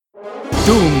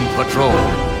Doom Patrol,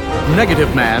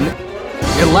 Negative Man,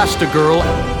 Elastigirl,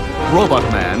 Robot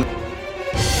Man.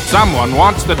 Someone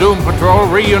wants the Doom Patrol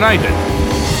reunited.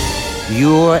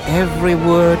 Your every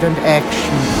word and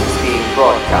action is being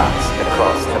broadcast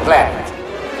across the planet.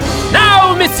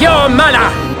 Now, Monsieur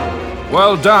Mana!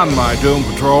 Well done, my Doom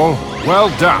Patrol. Well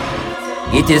done.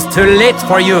 It is too late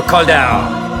for you,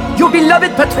 Calder. Your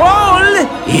beloved patrol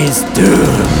is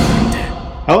doomed.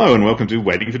 Hello and welcome to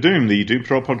Waiting for Doom, the Doom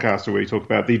Patrol podcast where we talk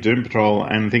about the Doom Patrol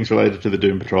and things related to the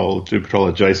Doom Patrol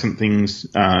adjacent things,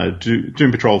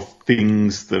 Doom Patrol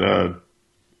things that are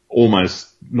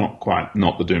almost not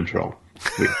the Doom Patrol.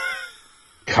 We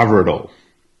cover it all.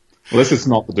 Unless it's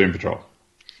not the Doom Patrol.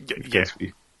 Yeah.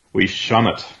 We shun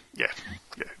it. Yeah.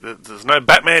 There's no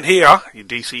Batman here, you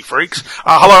DC freaks.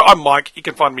 Hello, I'm Mike. You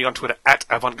can find me on Twitter at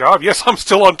Avantgarde. Yes, I'm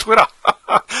still on Twitter.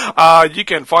 You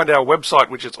can find our website,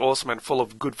 which is awesome and full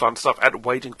of good fun stuff, at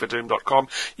waitingfordoom.com.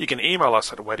 You can email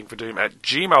us at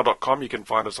waitingfordoom@gmail.com. You can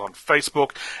find us on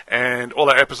Facebook, and all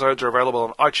our episodes are available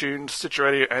on iTunes, Stitcher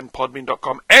Radio, and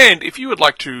podbean.com. And if you would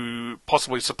like to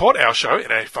possibly support our show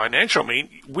in a financial mean,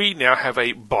 we now have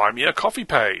a Buy Me a Coffee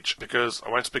page, because I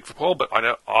won't speak for Paul, but I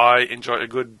know I enjoy a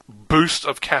good boost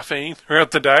of caffeine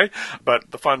throughout the day,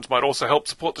 but the funds might also help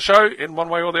support the show in one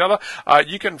way or the other.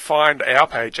 You can find our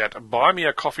page at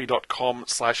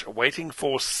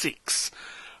buymeacoffee.com/waiting46.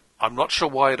 I'm not sure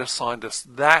why it assigned us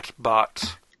that,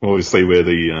 but... Obviously we're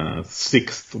the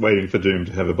sixth Waiting for Doom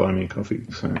to have a Buy Me a Coffee.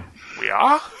 So. We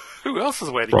are? Who else is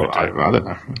waiting for Doom? I don't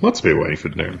know. Lots of people waiting for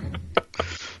Doom.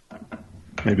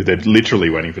 Maybe they're literally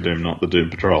waiting for Doom, not the Doom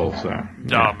Patrol. So,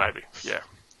 yeah. Oh, maybe, yeah.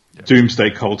 Doomsday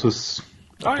cultists.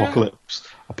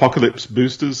 Apocalypse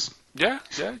boosters. Yeah,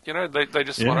 you know, they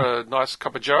just want a nice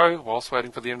cup of joe whilst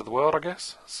waiting for the end of the world, I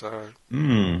guess. So,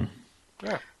 Yeah,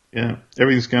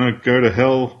 everything's going to go to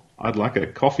hell. I'd like a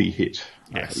coffee hit.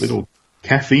 Yes. A little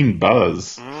caffeine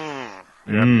buzz. Hi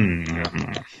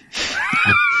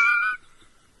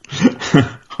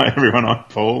everyone, I'm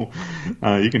Paul.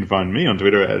 You can find me on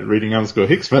Twitter at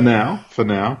reading_Hicks for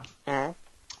now.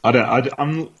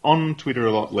 I'm on Twitter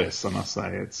a lot less, I must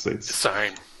say. It's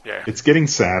same. Yeah. It's getting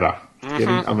sadder.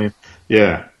 There's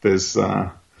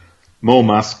more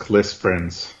Musk, less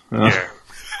friends.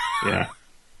 Yeah.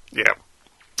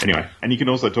 Anyway, and you can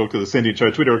also talk to the Sentient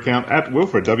Show Twitter account at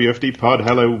Wilfred, WFD Pod.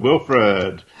 Hello,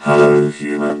 Wilfred. Hello,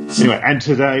 humans. Anyway, and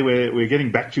today we're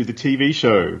getting back to the TV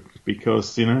show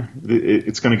because, you know,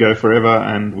 it's going to go forever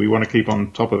and we want to keep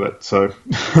on top of it, so...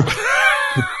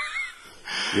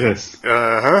 Yes.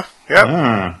 Yep.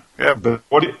 Yep. But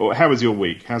how was your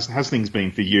week? How's things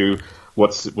been for you?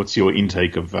 What's your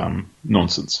intake of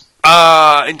nonsense?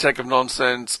 Intake of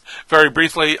nonsense. Very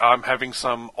briefly, I'm having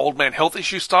some old man health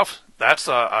issue stuff. That's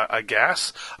a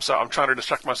gas. So I'm trying to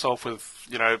distract myself with,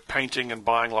 you know, painting and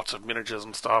buying lots of miniatures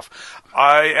and stuff.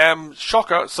 I am,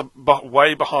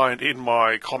 way behind in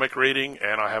my comic reading,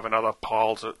 and I have another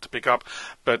pile to pick up.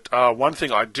 But one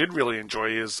thing I did really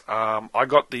enjoy is I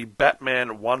got the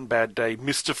Batman One Bad Day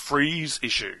Mr. Freeze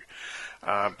issue.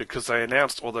 Because they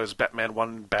announced all those Batman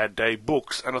One Bad Day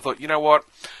books, and I thought, you know what?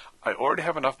 I already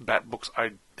have enough Bat books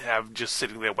I have just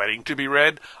sitting there waiting to be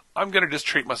read. I'm going to just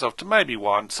treat myself to maybe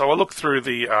one. So I looked through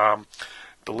the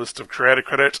list of creator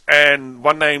credits, and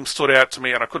one name stood out to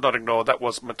me, and I could not ignore. That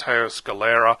was Matteo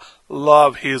Scalera.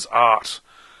 Love his art.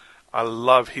 I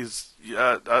love his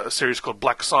a series called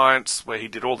Black Science, where he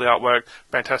did all the artwork,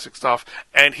 fantastic stuff,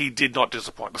 and he did not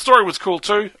disappoint. The story was cool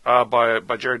too, by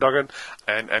Jerry Duggan,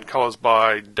 and colours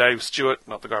by Dave Stewart,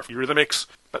 not the guy from Eurythmics.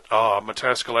 But,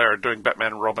 Matteo Scalera doing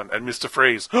Batman and Robin and Mr.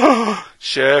 Freeze.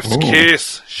 Chef's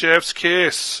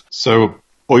kiss. So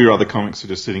all your other comics are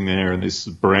just sitting there, and this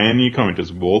brand new comic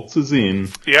just waltzes in,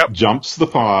 jumps the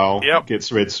pile,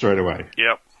 gets read straight away.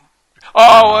 Yep.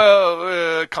 Oh,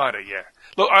 well, kind of, yeah.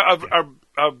 Look,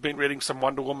 I've been reading some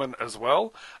Wonder Woman as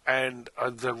well, and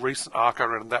the recent arc I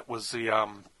read, that was the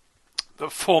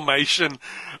formation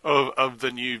of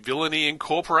the new Villainy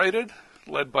Incorporated,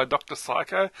 led by Dr.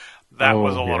 Psycho. That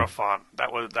was a lot of fun.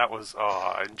 That was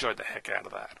I enjoyed the heck out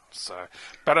of that. So,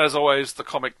 but as always, the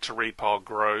comic to read pile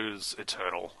grows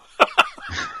eternal.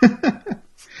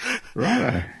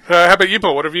 Right. How about you,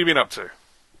 Paul? What have you been up to?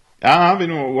 I've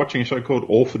been watching a show called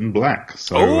Orphan Black.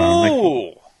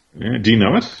 So, do you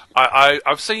know it?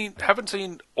 Haven't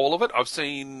seen all of it. I've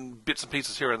seen bits and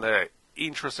pieces here and there.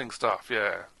 Interesting stuff.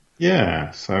 Yeah.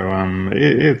 Yeah. So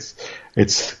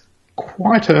it's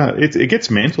quite it gets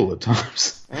mental at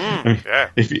times. I mean, yeah.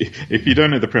 If you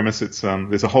don't know the premise, it's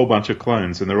there's a whole bunch of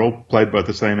clones and they're all played by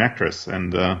the same actress,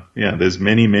 and there's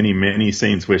many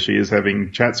scenes where she is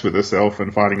having chats with herself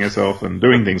and fighting herself and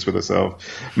doing things with herself,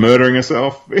 murdering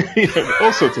herself,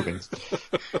 all sorts of things.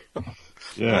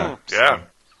 Yeah.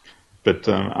 But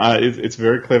it's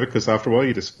very clever because after a while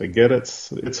you just forget it's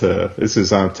her. This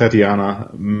is Tatiana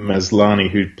Maslany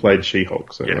who played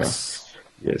She-Hulk. So, Yes.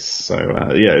 Yes, so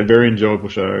a very enjoyable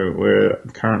show. We're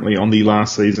currently on the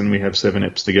last season. We have 7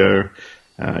 eps to go.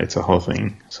 It's a whole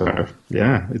thing. So,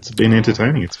 yeah, it's been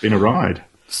entertaining. It's been a ride.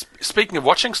 Speaking of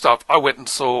watching stuff, my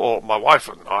wife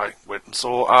and I went and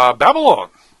saw Babylon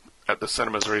at the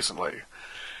cinemas recently.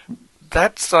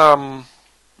 That's, have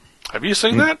you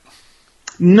seen that?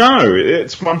 No,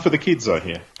 it's one for the kids, I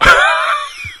hear.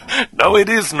 No, it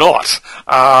is not.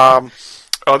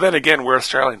 Then again, we're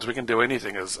Australians. We can do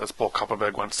anything, as Paul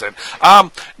Copperberg once said.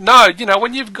 No,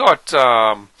 when you've got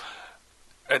an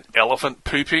elephant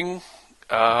pooping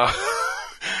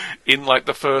in like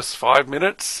the first 5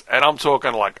 minutes, and I'm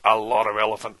talking like a lot of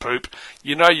elephant poop,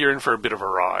 you're in for a bit of a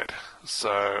ride.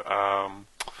 So,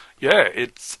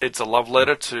 it's a love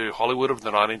letter to Hollywood of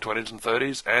the 1920s and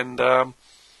 30s, and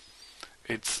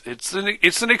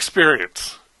it's an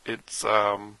experience. It's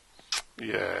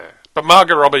But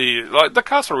Margot Robbie, the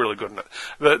cast were really good in it.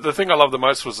 The thing I loved the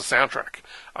most was the soundtrack.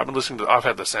 I've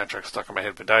had the soundtrack stuck in my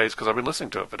head for days because I've been listening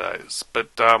to it for days. But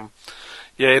I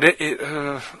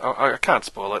can't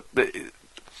spoil it.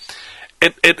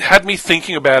 It had me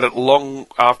thinking about it long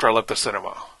after I left the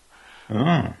cinema.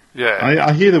 Oh. Yeah.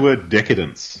 I hear the word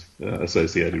decadence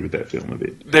associated with that film a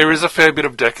bit. There is a fair bit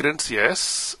of decadence,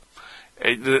 yes.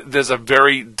 There's a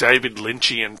very David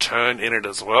Lynchian turn in it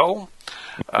as well.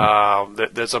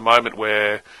 There's a moment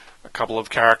where a couple of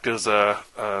characters are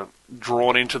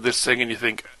drawn into this thing and you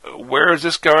think, where is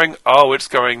this going? Oh, it's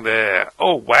going there.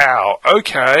 Oh, wow.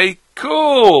 Okay,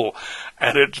 cool.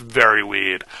 And it's very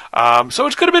weird. So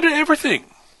it's got a bit of everything.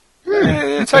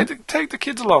 Yeah, take the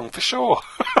kids along, for sure.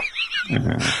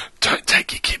 Don't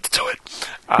take your kids to it.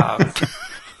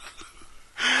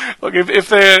 Look, if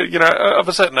they're, of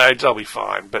a certain age, they'll be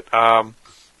fine. But,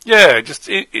 just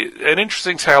an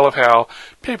interesting tale of how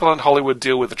people in Hollywood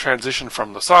deal with the transition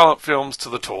from the silent films to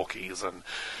the talkies. And,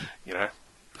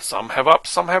 some have ups,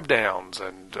 some have downs.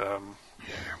 And,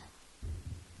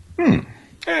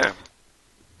 Yeah.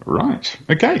 Right.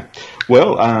 Okay.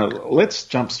 Well, let's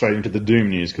jump straight into the Doom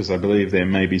news because I believe there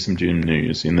may be some Doom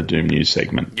news in the Doom news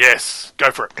segment. Yes.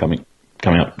 Go for it. Coming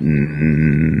up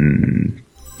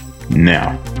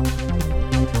now.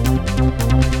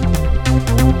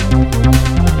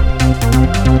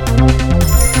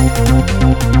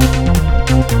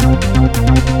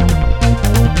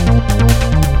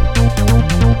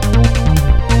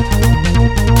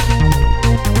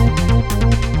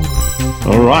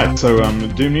 All right, so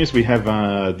Doom News, we have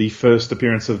the first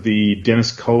appearance of the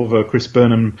Dennis Culver, Chris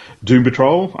Burnham Doom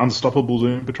Patrol, Unstoppable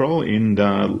Doom Patrol in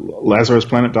Lazarus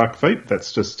Planet Dark Fate.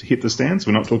 That's just hit the stands.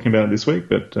 We're not talking about it this week,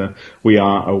 but we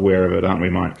are aware of it, aren't we,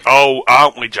 Mike? Oh,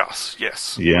 aren't we just?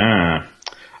 Yes. Yeah.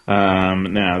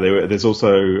 Now, there's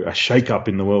also a shake-up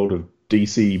in the world of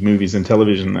DC movies and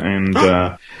television, and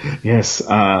yes,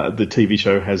 the TV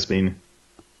show has been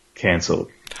cancelled.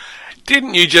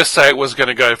 Didn't you just say it was going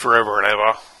to go forever and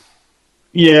ever?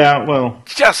 Yeah, well...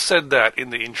 Just said that in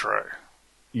the intro.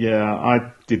 Yeah,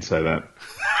 I did say that.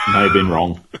 May have been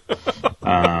wrong.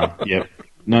 Yep.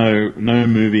 No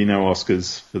movie, no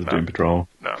Oscars for the Doom Patrol.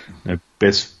 No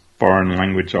Best Foreign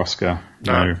Language Oscar.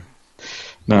 No,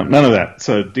 none of that.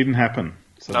 So it didn't happen.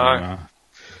 So, no.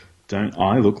 Don't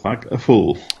I look like a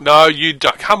fool? No, you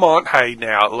don't. Come on. Hey,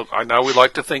 now, look, I know we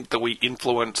like to think that we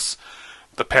influence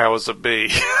the powers that be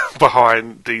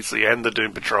behind DC and the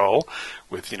Doom Patrol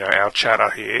with, our chatter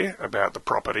here about the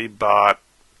property, but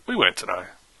we weren't to know.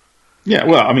 Yeah,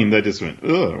 well, I mean, they just went,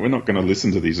 we're not going to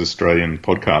listen to these Australian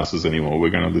podcasters anymore. We're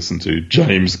going to listen to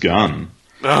James Gunn.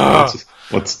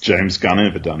 What's James Gunn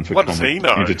ever done for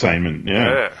entertainment?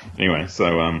 Yeah. Anyway,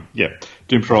 so,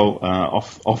 Doom Patrol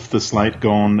off the slate,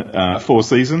 gone 4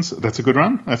 seasons. That's a good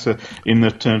run. In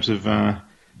the terms of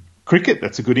cricket,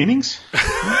 that's a good innings.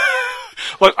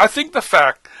 Look, I think the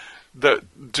fact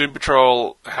that Doom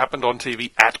Patrol happened on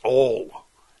TV at all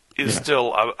is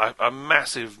still a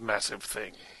massive, massive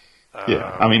thing.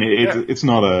 I mean, it's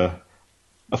not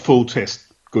a full test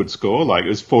good score. Like, it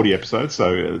was 40 episodes,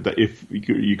 so if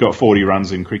you got 40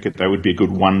 runs in cricket, that would be a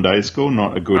good one-day score,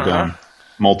 not a good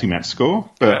multi-match score.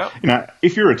 But,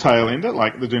 if you're a tail-ender,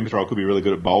 like the Doom Patrol could be really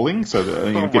good at bowling, so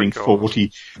that, getting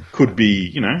 40 could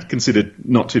be, considered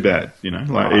not too bad,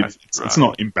 It's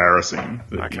not embarrassing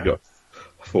that you got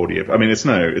 40. I mean, it's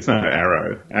no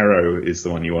Arrow. Arrow is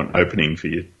the one you want opening for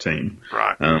your team.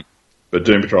 Right. But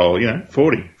Doom Patrol,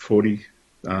 40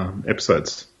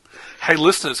 episodes. Hey,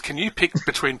 listeners, can you pick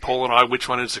between Paul and I which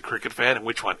one is a cricket fan and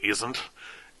which one isn't?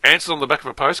 Answer on the back of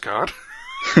a postcard.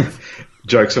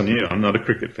 Joke's on you. I'm not a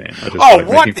cricket fan. I just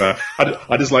what?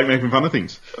 I just like making fun of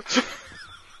things.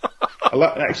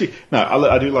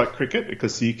 I do like cricket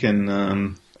because you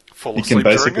can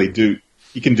basically do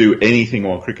anything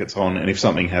while cricket's on, and if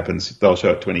something happens, they'll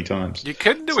show it 20 times. You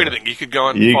can do anything. You could go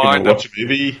and you find can watch a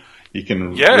movie. You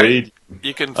can read.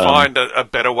 You can find a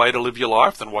better way to live your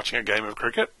life than watching a game of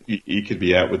cricket. You could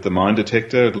be out with the mine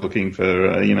detector looking for,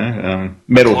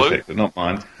 metal Clue? detector, not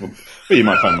mine. Well, you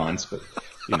might find mines, but,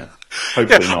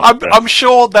 hopefully not. I'm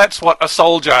sure that's what a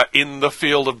soldier in the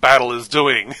field of battle is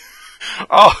doing.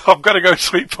 Oh, I've got to go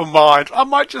sweep for mines. I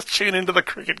might just tune into the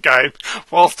cricket game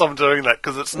whilst I'm doing that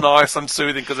because it's nice and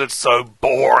soothing because it's so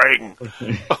boring.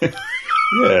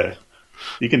 Yeah.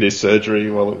 You can do surgery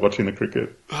while watching the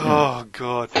cricket. Oh,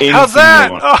 God. Anything How's that?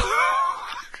 you want.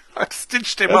 Oh, I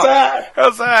stitched him How's up. that?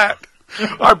 How's that?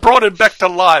 I brought him back to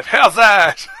life. How's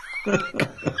that?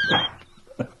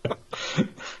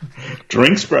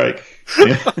 Drinks break.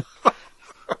 Yeah.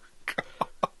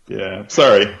 Yeah.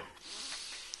 Sorry.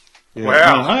 Yeah.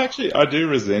 Wow. No, I do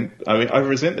resent. I mean, I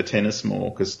resent the tennis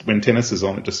more because when tennis is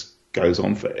on, it just goes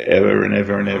on forever and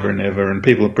ever and ever and ever, and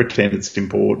people pretend it's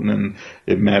important and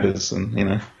it matters, and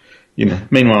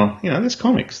Meanwhile, there's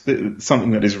comics.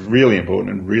 Something that is really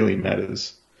important and really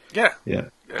matters. Yeah. Yeah.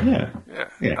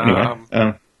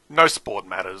 Anyway, no sport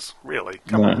matters, really.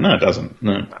 Come on. No, it doesn't.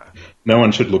 No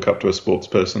one should look up to a sports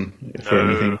person for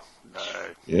anything. No.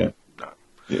 Yeah. No.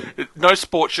 Yeah. No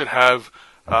sport should have,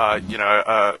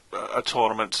 a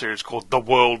tournament series called the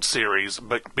World Series,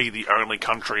 but be the only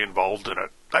country involved in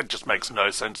it. That just makes no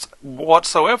sense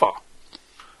whatsoever.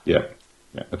 Yeah.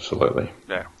 Yeah, absolutely.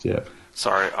 Yeah. Yeah.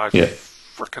 Sorry, I Yeah.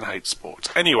 frickin' hate sports.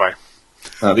 Anyway.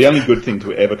 The only good thing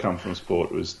to ever come from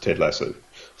sport was Ted Lasso.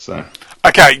 So.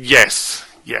 Okay, yes.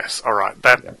 All right.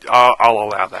 I'll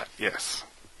allow that, yes.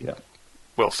 Yeah.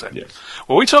 Well said. Yes.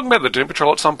 Were we talking about the Doom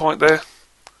Patrol at some point there?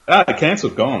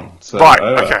 Cancelled, gone. So, right,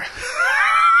 okay.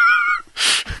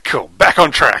 Cool, back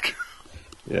on track.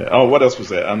 Yeah. Oh, what else was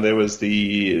there? There was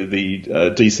the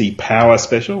DC Power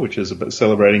special, which is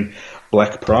celebrating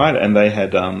Black Pride, and they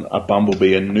had a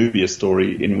Bumblebee and Nubia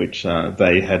story in which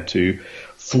they had to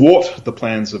thwart the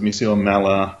plans of Monsieur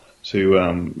Mallah to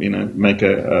make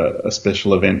a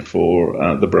special event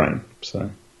for the Brain. So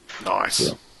nice.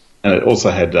 Yeah. And it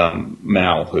also had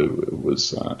Mal, who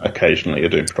was occasionally a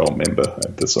Doom Patrol member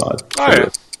at the side. Oh,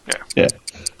 yeah.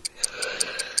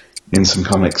 In some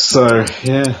comics. So,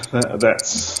 yeah,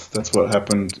 that's what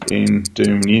happened in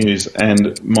Doom News.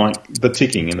 And Mike, the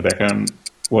ticking in the background,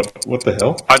 what the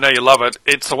hell? I know you love it.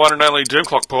 It's the one and only Doom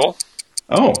Clock, Paul.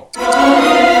 Oh.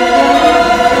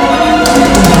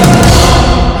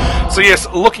 So, yes,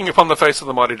 looking upon the face of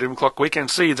the mighty Doom Clock, we can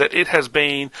see that it has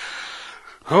been...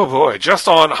 Oh boy, just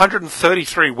on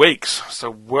 133 weeks, so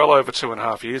well over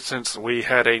 2.5 years since we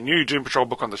had a new Doom Patrol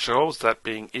book on the shelves, that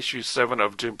being issue 7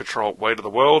 of Doom Patrol Weight of the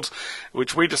Worlds,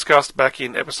 which we discussed back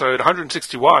in episode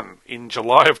 161 in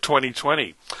July of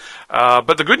 2020.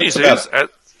 But the good news is...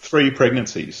 3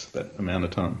 pregnancies, that amount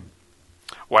of time.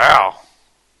 Wow.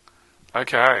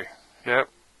 Okay, yep.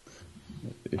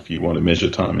 If you want to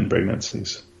measure time in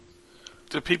pregnancies.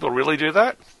 Do people really do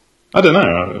that? I don't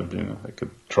know. I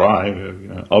could try.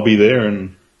 I'll be there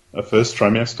in a first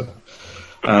trimester.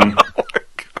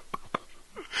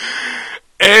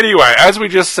 Anyway, as we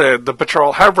just said, the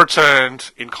Patrol have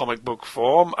returned in comic book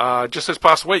form. Just this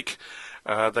past week,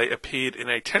 they appeared in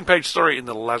a 10-page story in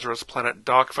the Lazarus Planet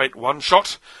Dark Fate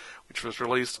one-shot, which was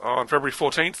released on February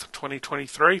 14th,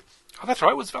 2023. Oh, that's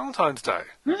right, it was Valentine's Day.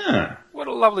 Yeah. What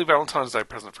a lovely Valentine's Day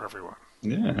present for everyone.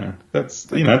 Yeah, that's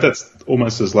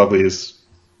almost as lovely as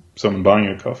someone buying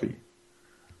you a coffee.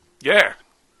 Yeah.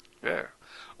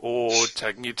 Or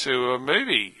taking you to a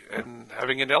movie and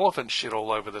having an elephant shit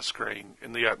all over the screen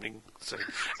in the opening scene.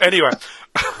 Anyway.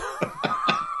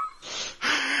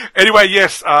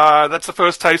 Yes, that's the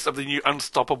first taste of the new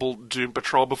Unstoppable Doom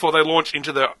Patrol before they launch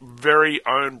into their very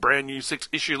own brand new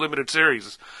 6-issue limited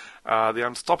series. The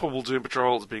Unstoppable Doom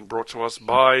Patrol is being brought to us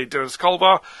by Dennis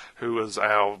Culver, who was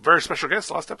our very special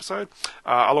guest last episode,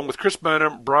 along with Chris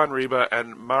Burnham, Brian Reber,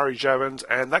 and Mari Javins,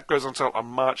 and that goes on sale on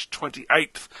March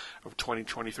 28th of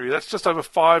 2023. That's just over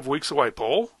 5 weeks away,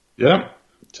 Paul. Yeah,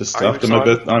 just after my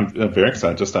birthday. I'm very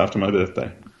excited, just after my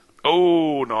birthday.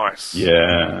 Oh, nice.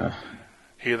 Yeah.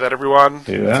 Hear that, everyone?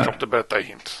 Hear that? Let's drop the birthday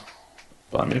hint.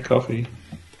 Buy me a coffee.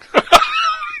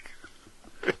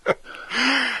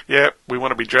 Yeah, we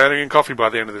want to be drowning in coffee by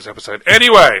the end of this episode.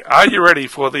 Anyway, are you ready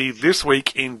for the This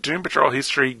Week in Doom Patrol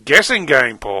History guessing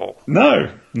game, Paul?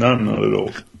 No, not at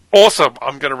all. Awesome.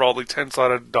 I'm going to roll the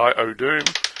 10-sided die o' Doom.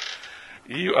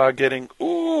 You are getting...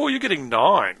 Ooh, you're getting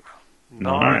 9.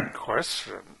 9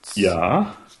 questions.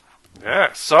 Yeah.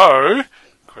 Yeah, so...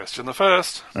 Question the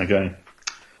first. Okay.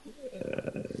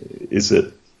 Is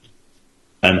it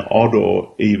an odd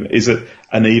or even? Is it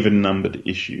an even-numbered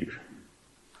issue?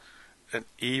 An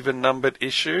even-numbered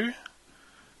issue?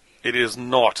 It is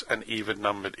not an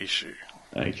even-numbered issue.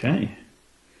 Okay.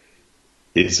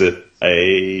 Is it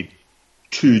a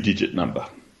 2-digit number?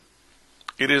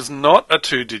 It is not a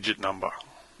 2-digit number.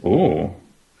 Oh.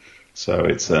 So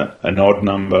it's an odd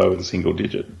number with a single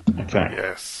digit. Okay.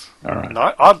 Yes. All right.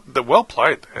 No, well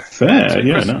played there.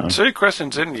 Fair, Two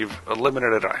questions in, you've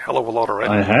eliminated a hell of a lot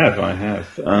already. I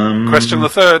have. Question the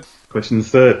third. Question the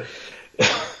third.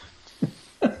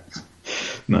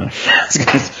 No,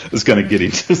 I was going to get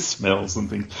into smells and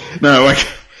things. No,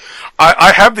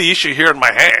 I have the issue here in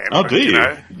my hand. Oh, do you?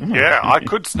 Know? Yeah, I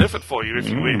could sniff it for you if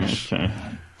you wish. Okay.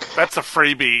 That's a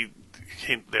freebie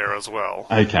hint there as well.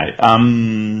 Okay.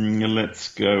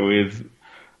 Let's go with.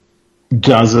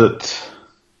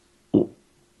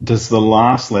 Does the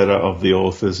last letter of the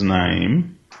author's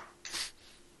name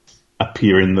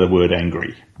appear in the word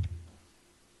angry?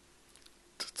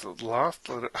 Does the last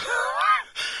letter?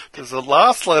 Does the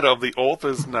last letter of the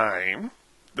author's name,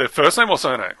 their first name or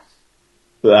surname?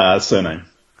 Surname.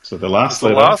 So the last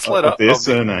letter of their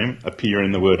surname appear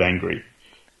in the word angry.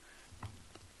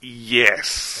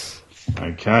 Yes.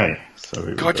 Okay.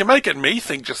 So God, you're making me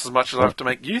think just as much as I have to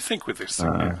make you think with this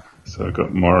thing. So I've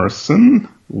got Morrison,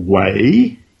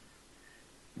 Way,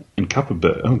 and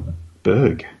Kupperberg. Oh,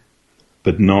 Berg.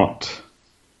 But not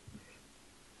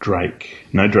Drake.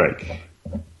 No Drake.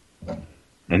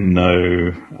 And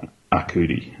no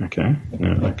Arcudi. Okay.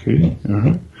 No Arcudi.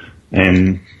 Uh-huh.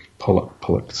 And Pollock.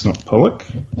 It's not Pollock.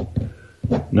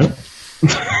 Nope.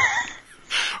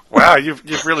 Wow,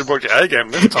 you've really brought your A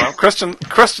game this time. Question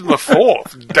the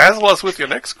fourth. Dazzle us with your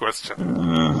next question.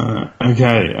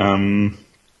 Okay.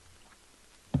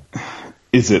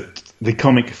 Is it the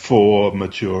comic for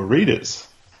mature readers?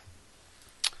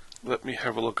 Let me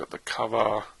have a look at the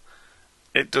cover.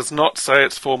 It does not say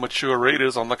it's for mature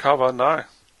readers on the cover, no.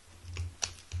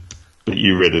 But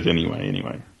you read it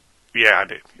anyway. Yeah, I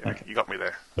did. Yeah, Okay. You got me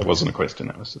there. That wasn't a question,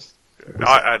 that was just...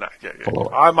 I know, yeah.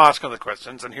 Follow-up. I'm asking the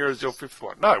questions, and here is your fifth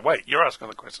one. No, wait, you're asking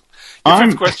the question. Your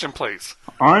fifth question, please.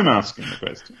 I'm asking the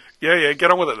question. Yeah, get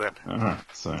on with it then. Alright,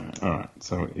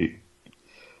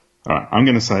 I'm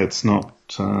going to say it's not,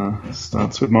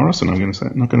 starts with Morrison. I'm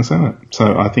not going to say that.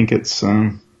 So I think it's,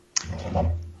 I'm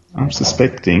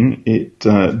suspecting it,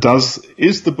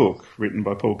 is the book written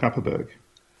by Paul Kupperberg?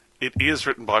 It is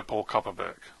written by Paul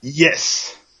Kupperberg.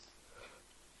 Yes!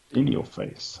 In your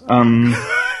face.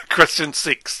 Question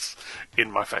 6,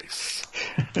 in my face.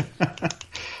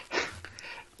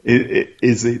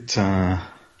 Is it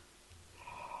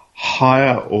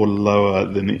higher or lower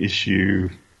than issue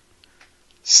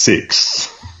 6?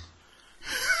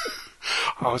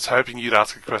 I was hoping you'd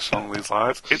ask a question along these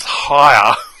lines. It's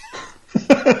higher.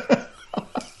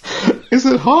 Is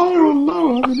it higher or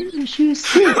lower than issue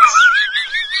 6?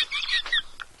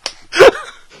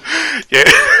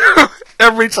 Yeah.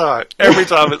 Every time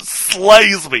it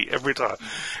slays me. Every time,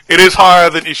 it is higher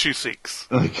than issue 6.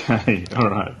 Okay, all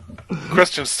right.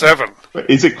 Question 7.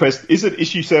 Is it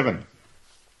issue 7?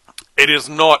 It is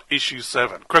not issue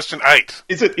 7. Question 8.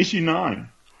 Is it issue 9?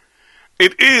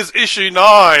 It is issue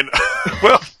 9.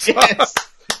 Well done. Yes.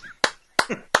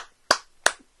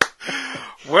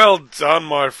 Well done,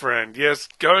 my friend. Yes,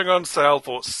 going on sale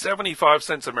for 75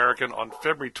 cents American on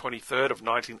February 23rd of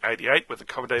 1988 with the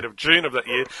cover date of June of that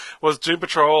year was Doom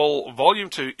Patrol Volume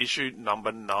 2, issue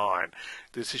number 9.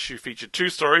 This issue featured 2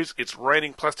 stories, It's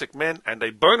Raining Plastic Men, and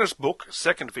a bonus book,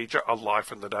 second feature, A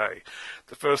Life in the Day.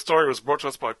 The first story was brought to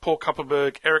us by Paul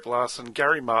Kupperberg, Eric Larson,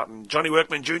 Gary Martin, Johnny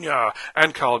Workman Jr.,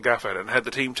 and Carl Gafford, and had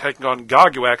the team taking on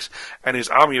Garguax and his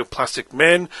army of plastic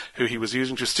men, who he was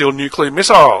using to steal nuclear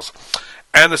missiles.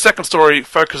 And the second story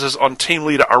focuses on team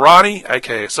leader Arani,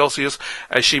 aka Celsius,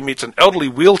 as she meets an elderly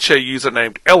wheelchair user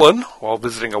named Ellen while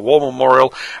visiting a war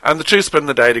memorial, and the two spend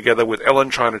the day together with Ellen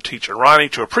trying to teach Arani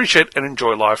to appreciate and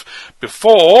enjoy life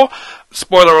before,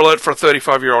 spoiler alert for a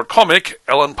 35-year-old comic,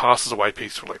 Ellen passes away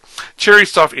peacefully. Cheery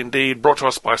stuff indeed, brought to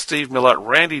us by Steve Miller,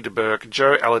 Randy DeBerk,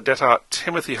 Joe Aladetta,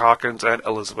 Timothy Harkins, and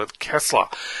Elizabeth Kessler.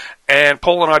 And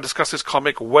Paul and I discussed this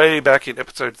comic way back in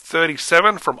episode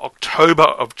 37 from October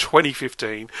of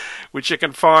 2015, which you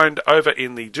can find over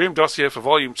in the Doom dossier for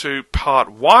Volume 2, Part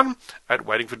 1 at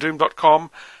waitingfordoom.com.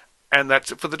 And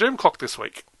that's it for the Doom Clock this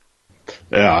week.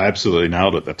 Yeah, I absolutely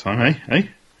nailed it that time, eh?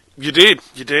 You did.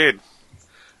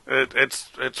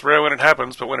 It's rare when it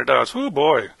happens, but when it does, oh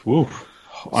boy. Woof.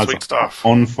 Sweet stuff.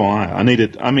 On fire. I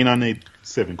need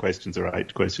 7 questions or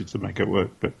 8 questions to make it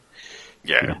work, but...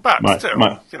 Yeah,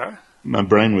 my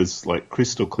brain was like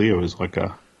crystal clear. It was like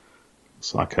an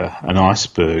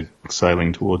iceberg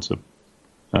sailing towards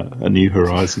a new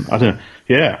horizon. I don't know.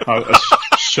 Yeah,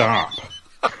 sharp.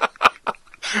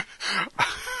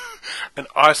 An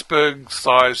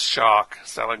iceberg-sized shark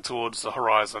sailing towards the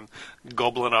horizon,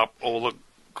 gobbling up all the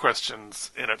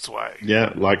questions in its way.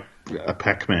 Yeah, like a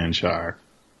Pac-Man shark.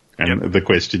 And the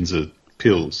questions are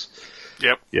pills.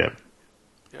 Yep. Yep.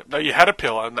 No, you had a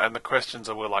pill, and the questions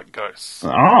were like ghosts.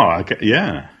 Oh, okay.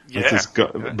 Yeah. Yeah.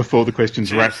 Before the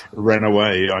questions ran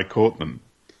away, I caught them.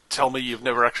 Tell me you've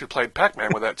never actually played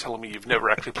Pac-Man without telling me you've never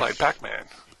actually played Pac-Man.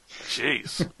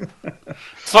 Jeez.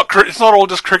 It's not all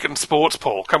just cricket and sports,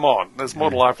 Paul. Come on. There's more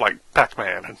to life like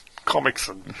Pac-Man and comics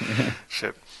and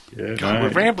shit. Yeah, God, we're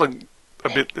rambling a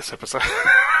bit this episode.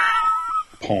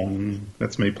 Pong.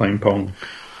 That's me playing Pong.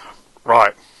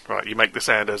 Right. You make the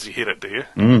sound as you hit it, do you?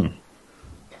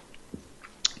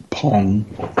 Pong.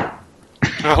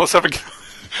 Well, let's have a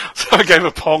game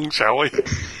of Pong, shall we?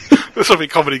 This will be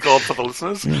comedy gold for the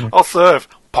listeners. Yeah. I'll serve.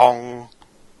 Pong.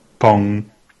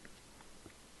 Pong.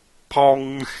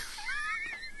 Pong.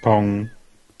 Pong.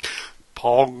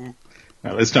 Pong.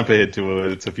 Now, let's jump ahead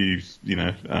to it's a few,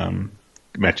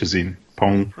 matches in.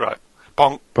 Pong. Right.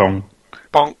 Pong. Pong.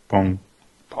 Pong. Pong.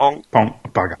 Pong. Pong.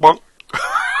 Bugger. Pong.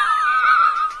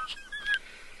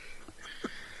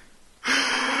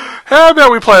 How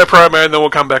about we play a promo and then we'll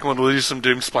come back and we'll do some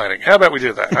doom splaining? How about we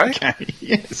do that, eh? Okay,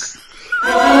 yes.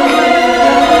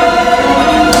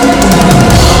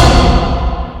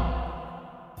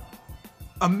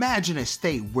 Imagine a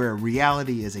state where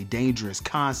reality is a dangerous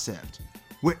concept,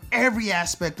 where every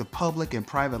aspect of public and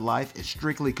private life is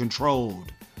strictly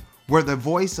controlled, where the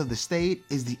voice of the state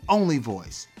is the only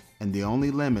voice, and the only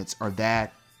limits are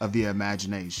that of the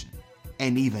imagination.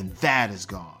 And even that is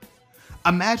gone.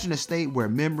 Imagine a state where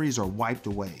memories are wiped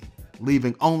away,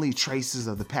 leaving only traces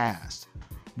of the past,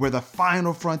 where the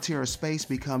final frontier of space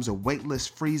becomes a weightless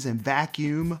freezing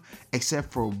vacuum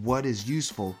except for what is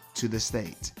useful to the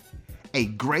state. A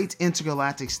great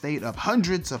intergalactic state of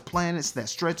hundreds of planets that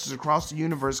stretches across the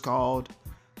universe called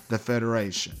the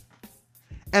Federation.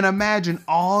 And imagine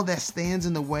all that stands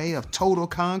in the way of total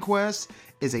conquest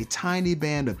is a tiny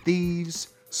band of thieves,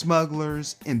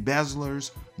 smugglers, embezzlers,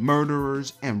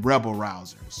 murderers, and rebel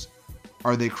rousers.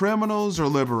 Are they criminals or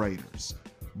liberators?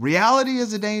 Reality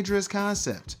is a dangerous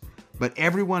concept, but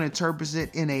everyone interprets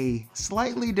it in a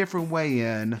slightly different way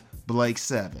in Blake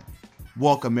 7.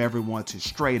 Welcome everyone to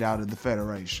Straight Out of the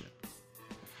Federation.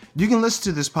 You can listen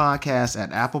to this podcast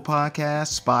at Apple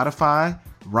Podcasts, Spotify,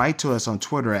 write to us on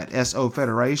Twitter at SO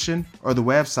Federation, or the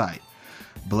website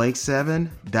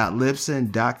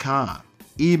blake7.libsyn.com.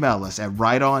 Email us at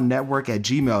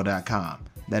rightonnetwork@gmail.com.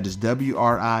 That is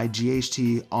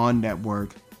WRIGHT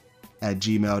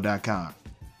onnetwork@gmail.com.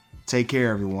 Take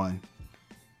care, everyone.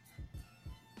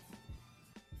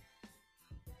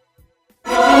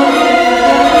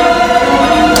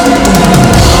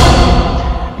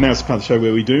 Now it's part of the show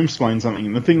where we doom-splain something.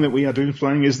 And the thing that we are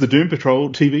doom-splaining is the Doom Patrol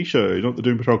TV show, not the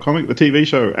Doom Patrol comic, the TV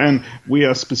show. And we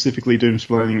are specifically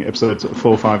doom-splaining episodes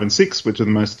 4, 5, and 6, which are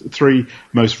the three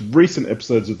most recent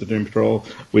episodes of the Doom Patrol.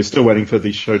 We're still waiting for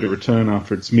the show to return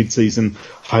after its mid-season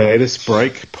hiatus,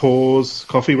 break, pause,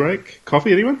 coffee break.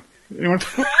 Coffee, anyone? You want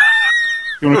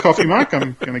a coffee, Mike?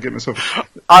 I'm going to get myself...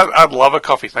 I'd love a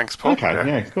coffee, thanks, Paul. Okay,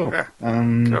 yeah cool. Yeah.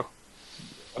 Cool.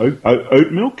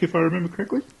 Oat milk, if I remember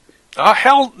correctly? Oh,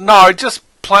 hell no, just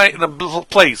plain,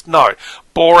 please, no.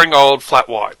 Boring old flat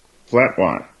white. Flat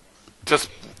white. Just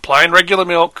plain regular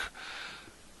milk,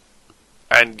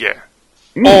 and yeah.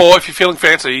 Or if you're feeling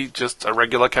fancy, just a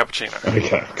regular cappuccino.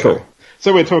 Okay, cool.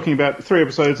 So we're talking about 3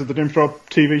 episodes of the Doom Patrol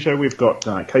TV show. We've got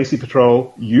Casey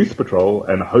Patrol, Youth Patrol,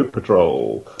 and Hope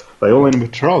Patrol. They all end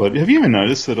with Patrol. Have you ever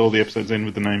noticed that all the episodes end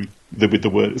with the name, with the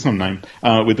word, it's not a name,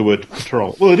 with the word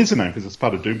Patrol? Well, it is a name because it's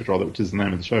part of Doom Patrol, which is the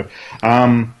name of the show.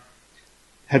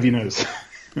 Have you noticed?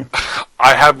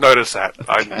 I have noticed that.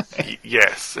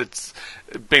 Yes, it's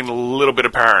been a little bit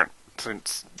apparent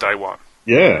since day one.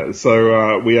 Yeah,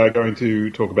 so we are going to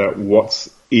talk about what's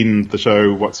in the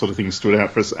show, what sort of things stood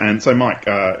out for us. And so, Mike,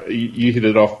 you hit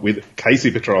it off with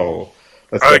Casey Patrol.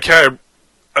 Okay,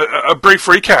 A brief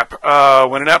recap.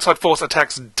 When an outside force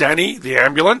attacks Danny, the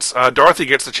ambulance, Dorothy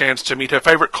gets the chance to meet her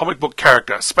favourite comic book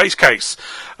character, Space Case,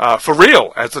 for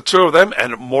real, as the two of them,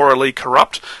 and morally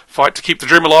corrupt, fight to keep the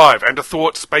dream alive and to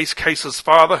thwart Space Case's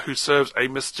father, who serves a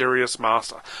mysterious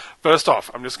master. First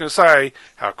off, I'm just going to say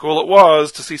how cool it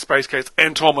was to see Space Case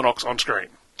and Torminox on screen.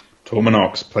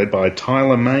 Torminox, played by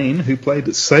Tyler Mane, who played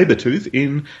Sabretooth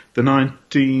in the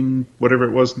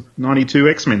 92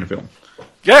 X-Men film.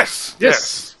 Yes.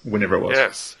 Whenever it was.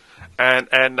 Yes. And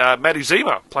Maddie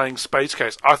Zima playing Space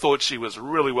Case. I thought she was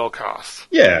really well cast.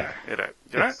 Yeah.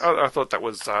 I thought that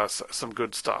was some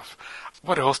good stuff.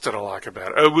 What else did I like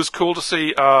about it? It was cool to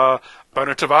see Bona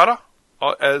Tavada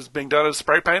as being done as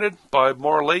spray painted by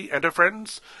Maura Lee and her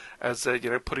friends, as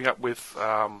putting up with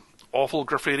awful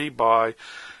graffiti by,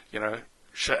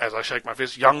 as I shake my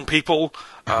fist, young people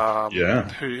who are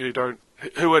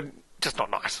just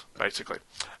not nice, basically.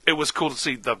 It was cool to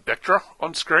see the Vectra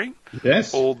on screen.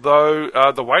 Yes. Although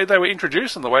the way they were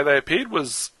introduced and the way they appeared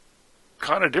was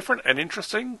kind of different and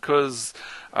interesting, because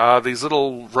these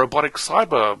little robotic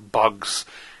cyber bugs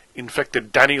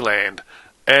infected Dannyland.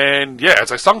 And, as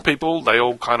they stung people, they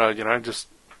all kind of, just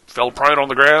fell prone on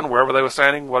the ground, wherever they were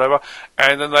standing, whatever.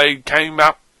 And then they came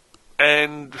up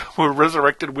and were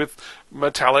resurrected with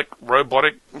metallic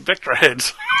robotic Vectra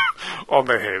heads on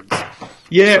their heads.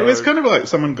 Yeah, it was kind of like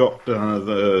someone got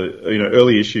the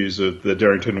early issues of the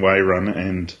Darrington Way run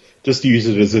and just used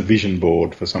it as a vision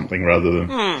board for something rather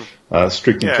than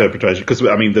strict interpretation. Because, the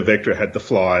Vectra had the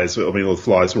flies. All the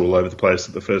flies were all over the place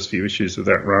at the first few issues of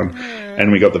that run. Yeah.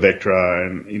 And we got the Vectra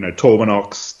and,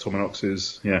 Torminox. Torminox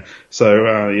is,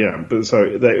 So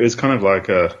it was kind of like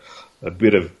a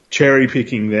bit of cherry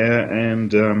picking there,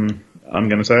 and I'm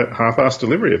going to say half-assed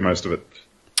delivery of most of it.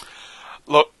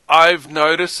 Look, I've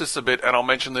noticed this a bit, and I'll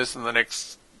mention this in the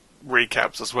next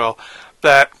recaps as well,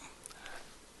 that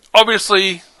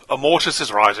obviously Immortus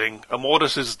is rising.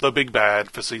 Immortus is the big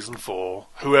bad for Season 4.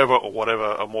 Whoever or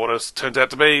whatever Immortus turns out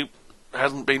to be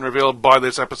hasn't been revealed by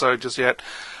this episode just yet.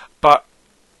 But,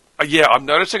 I'm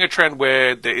noticing a trend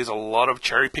where there is a lot of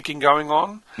cherry-picking going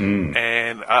on,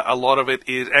 and a lot of it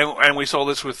is... And we saw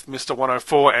this with Mr.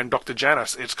 104 and Dr.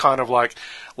 Janice. It's kind of like,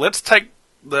 let's take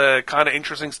the kind of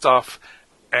interesting stuff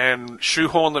and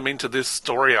shoehorn them into this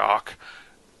story arc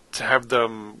to have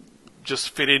them just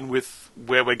fit in with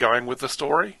where we're going with the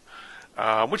story,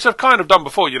 which they've kind of done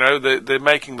before. They're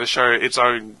making the show its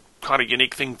own kind of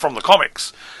unique thing from the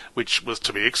comics, which was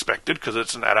to be expected because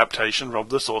it's an adaptation of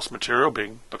the source material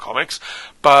being the comics,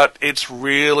 but it's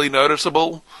really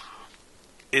noticeable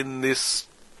in this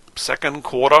second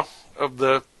quarter of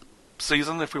the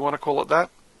season, if we want to call it that.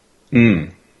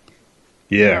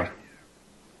 Yeah.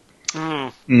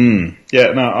 Yeah,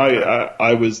 no,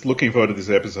 I was looking forward to this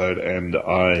episode, and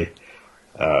I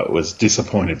was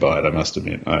disappointed by it, I must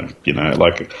admit. I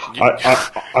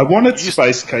wanted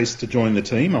Space Case to join the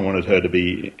team. I wanted her to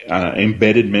be an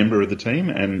embedded member of the team,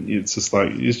 and it's just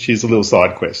like, she's a little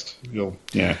side quest.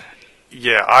 Yeah,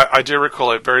 I do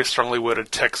recall a very strongly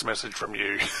worded text message from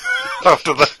you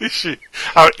after the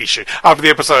after the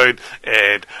episode,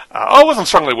 and I wasn't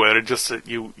strongly worded, just that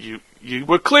you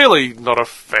were clearly not a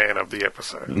fan of the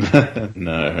episode.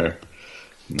 No,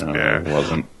 it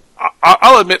wasn't.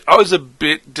 I'll admit, I was a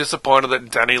bit disappointed that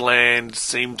Dannyland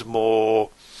seemed more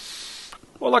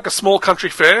like a small country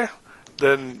fair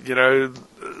than,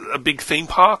 a big theme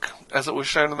park, as it was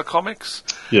shown in the comics.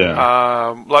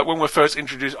 Yeah. Like when we're first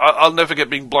introduced, I'll never get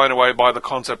being blown away by the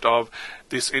concept of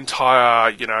this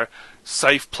entire,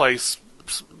 safe place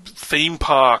theme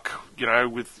park,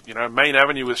 with, main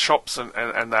avenue with shops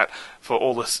and that for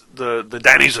all the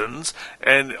denizens.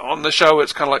 And on the show,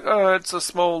 it's kind of like, it's a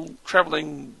small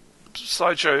travelling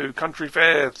sideshow country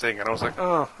fair thing. And I was like,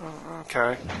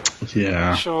 okay.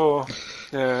 Yeah. Sure.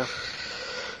 Yeah.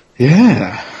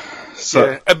 Yeah.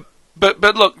 So. Yeah.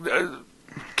 But look,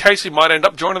 Casey might end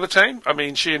up joining the team. I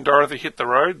mean, she and Dorothy hit the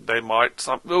road. They might...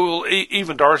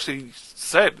 even Dorothy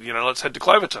said, let's head to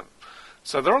Cloverton.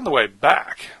 So they're on the way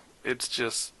back. It's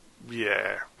just...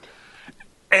 Yeah.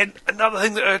 And another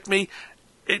thing that irked me,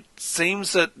 it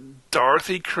seems that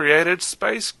Dorothy created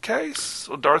Space Case,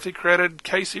 or Dorothy created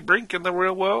Casey Brink in the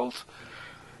real world.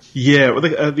 Yeah,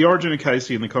 well, the origin of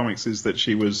Casey in the comics is that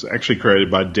she was actually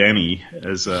created by Danny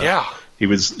as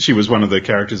she was one of the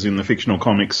characters in the fictional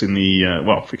comics in the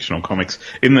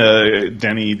in the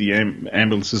Danny the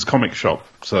Ambulance's comic shop.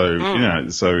 So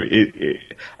and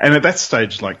at that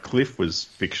stage, like, Cliff was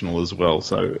fictional as well.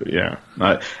 So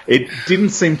it didn't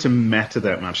seem to matter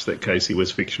that much that Casey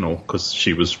was fictional because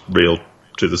she was real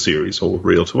to the series, or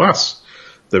real to us,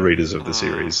 the readers of the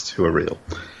series, who are real.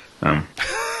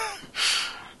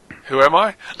 Who am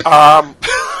I?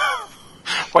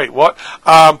 Wait, what?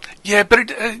 Yeah,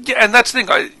 but and that's the thing.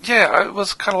 I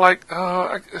was kind of like,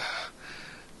 I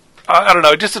don't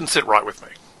know. It just didn't sit right with me.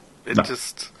 It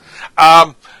just,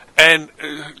 and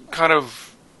kind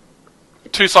of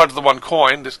two sides of the one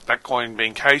coin. That coin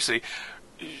being Casey.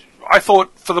 I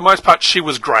thought, for the most part, she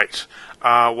was great.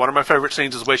 One of my favourite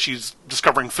scenes is where she's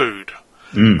discovering food.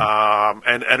 And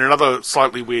another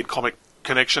slightly weird comic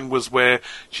connection was where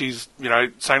she's,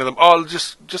 saying to them, "Oh,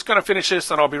 just going to finish this,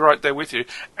 and I'll be right there with you."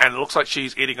 And it looks like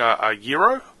she's eating a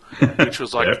gyro, which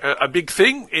was like a big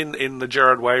thing in the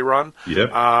Gerard Way run.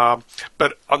 Yep.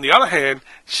 But on the other hand,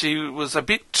 she was a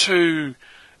bit too,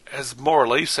 as Maura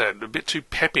Lee said, a bit too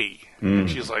peppy. And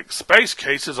she's like, "Space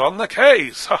Case is on the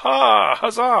case, ha ha,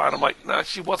 huzzah!" And I'm like, no,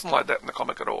 she wasn't like that in the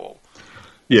comic at all.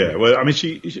 Yeah, well, I mean,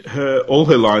 all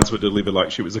her lines were delivered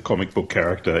like she was a comic book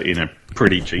character in a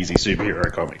pretty cheesy superhero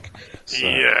comic. So,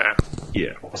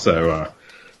 yeah. So,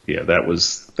 that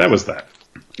was that.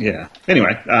 Yeah.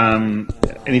 Anyway,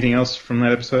 anything else from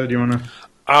that episode you want to?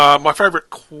 My favourite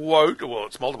quote, well,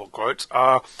 it's multiple quotes.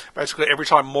 Basically, every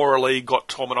time Maura Lee got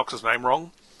Torminox's name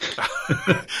wrong,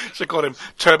 she called him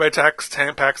TurboTax,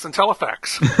 Tampax, and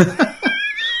Telefax.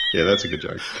 Yeah, that's a good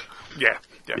joke. Yeah.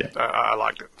 I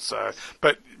liked it. So,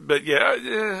 but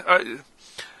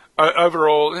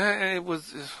overall, it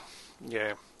was,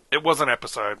 it was an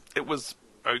episode. It was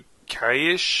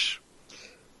okay-ish.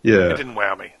 Yeah, it didn't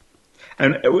wow me.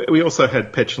 And we also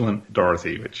had Petulant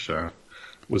Dorothy, which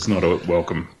was not a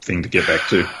welcome thing to get back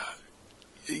to.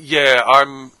 Yeah,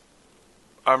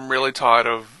 I'm really tired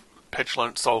of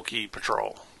Petulant Sulky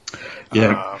Patrol.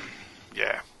 Yeah.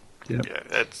 Yeah,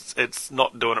 it's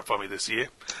not doing it for me this year.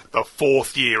 The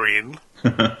fourth year in.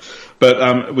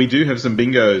 But we do have some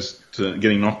bingos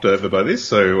getting knocked over by this.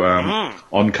 So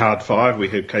on card 5 we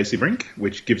have Casey Brink,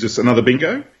 which gives us another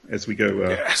bingo as we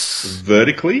go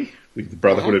vertically with the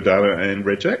Brotherhood of Data and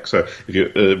Red Jack. So if you're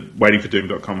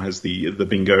waitingfordoom.com has the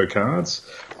bingo cards.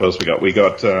 What else we got? We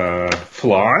got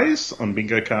flies on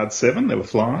bingo card 7. There were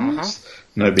flies.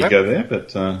 No bingo there,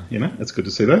 but, it's good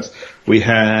to see those. We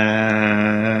had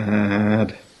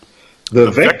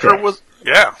the Vectra.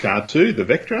 Card 2, the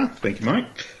Vectra. Thank you,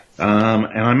 Mike. And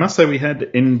I must say we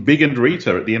had Embiggened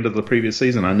Rita at the end of the previous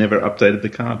season. I never updated the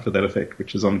card for that effect,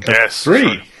 which is on card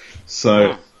 3.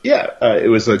 So, it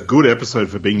was a good episode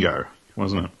for bingo,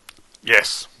 wasn't it?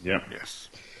 Yes. Yeah.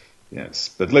 Yes.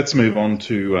 But let's move on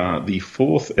to the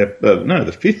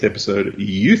 5th episode,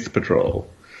 Youth Patrol.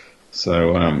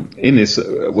 So in this,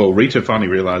 Rita finally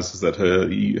realizes that her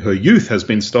youth has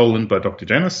been stolen by Dr.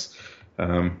 Janice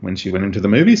when she went into the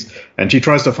movies, and she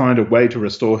tries to find a way to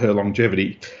restore her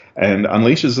longevity and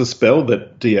unleashes a spell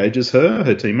that de-ages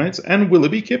her teammates, and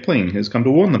Willoughby Kipling, who's come to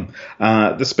warn them.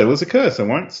 The spell is a curse and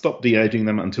won't stop de-aging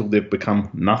them until they've become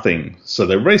nothing. So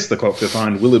they race the clock to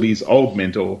find Willoughby's old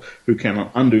mentor, who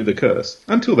cannot undo the curse,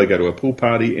 until they go to a pool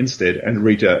party instead, and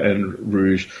Rita and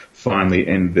Rouge finally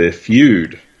end their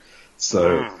feud.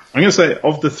 So I'm going to say,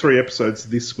 of the 3 episodes,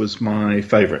 this was my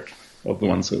favourite of the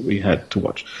ones that we had to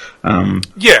watch.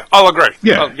 I'll agree.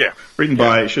 Written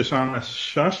by Shoshana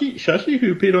Shashi,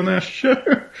 who appeared on our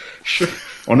show.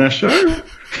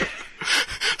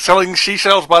 Selling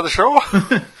seashells by the shore?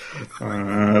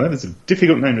 That is a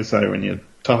difficult name to say when you're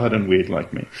tired and weird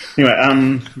like me. Anyway,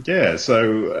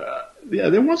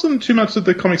 there wasn't too much of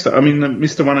the comic stuff. I mean,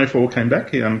 Mr. 104 came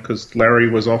back because Larry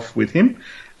was off with him.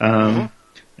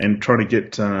 And trying to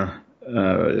get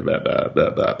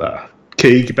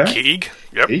Keeg back. Keeg,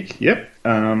 yep.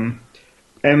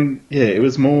 And it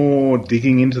was more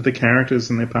digging into the characters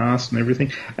and their past and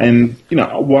everything. And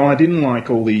while I didn't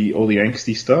like all the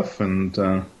angsty stuff, and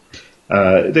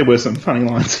there were some funny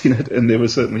lines in it, and there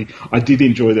was certainly, I did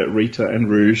enjoy that Rita and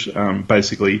Rouge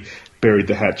basically buried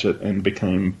the hatchet and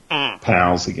became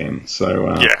pals again.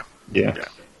 So yeah.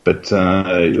 But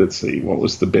let's see, what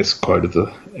was the best quote of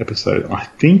the episode? I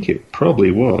think it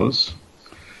probably was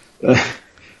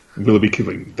Willoughby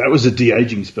Kipling. That was a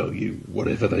de-aging spell, you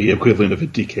whatever the equivalent of a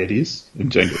dickhead is.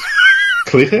 And Jane goes,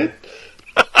 Cliffhead?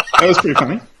 That was pretty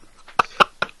funny.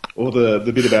 Or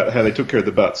the bit about how they took care of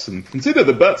the butts and consider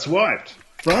the butts wiped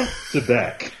front to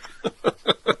back.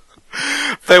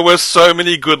 There were so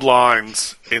many good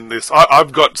lines in this.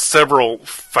 I've got several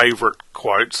favourite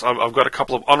quotes. I've got a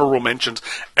couple of honourable mentions.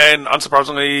 And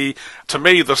unsurprisingly, to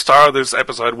me, the star of this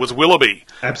episode was Willoughby.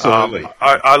 Absolutely.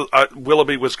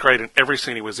 Willoughby was great in every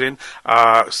scene he was in.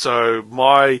 So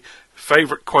my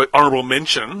favourite quote, honourable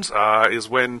mentions, is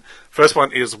when First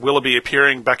one is Willoughby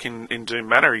appearing back in Doom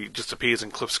Manor. He just appears in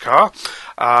Cliff's car.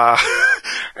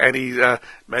 And he,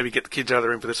 maybe get the kids out of the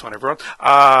room for this one, everyone.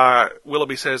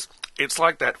 Willoughby says, "It's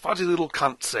like that fuzzy little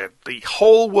cunt said. The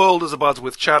whole world is abuzz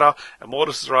with chatter, and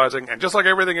Mortis is rising, and just like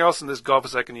everything else in this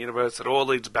godforsaken universe, it all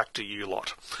leads back to you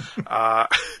lot."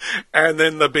 And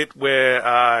then the bit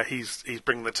where he's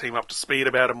bringing the team up to speed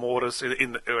about Immortus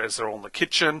as they're all in the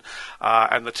kitchen,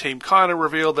 and the team kind of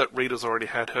revealed that Rita's already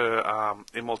had her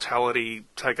immortality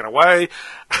taken away.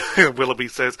 Willoughby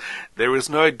says, "There is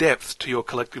no depth to your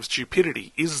collective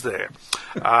stupidity, is there?"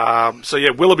 So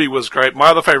yeah, Willoughby was great. My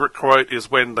other favourite quote is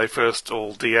when they first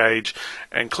all de-age,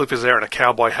 and Cliff is there in a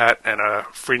cowboy hat and a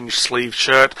fringe sleeve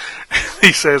shirt.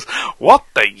 He says, "What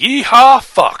the yeehaw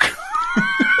fuck?"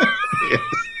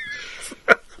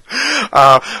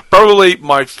 Probably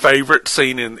my favourite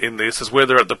scene in this is where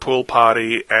they're at the pool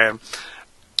party, and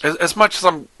as much as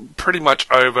I'm pretty much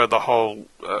over the whole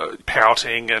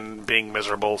pouting and being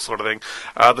miserable sort of thing,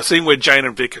 the scene where Jane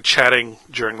and Vic are chatting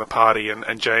during the party,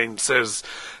 and Jane says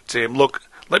to him, "Look,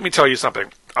 let me tell you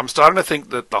something. I'm starting to think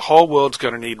that the whole world's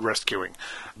going to need rescuing.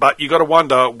 But you got to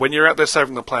wonder, when you're out there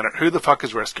saving the planet, who the fuck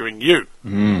is rescuing you?"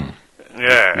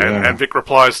 Yeah. And Vic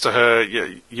replies to her,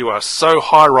 "You are so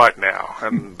high right now."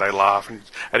 And they laugh, and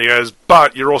he goes,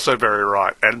 "But you're also very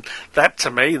right." And that, to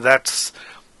me, that's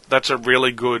a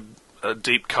really good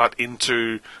deep cut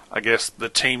into, I guess, the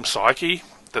team psyche,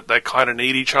 that they kind of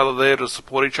need each other there to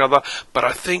support each other. But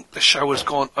I think the show has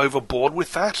gone overboard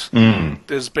with that.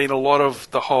 There's been a lot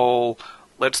of the whole,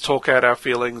 let's talk out our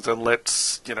feelings and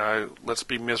let's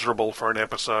be miserable for an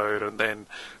episode, and then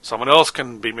someone else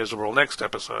can be miserable next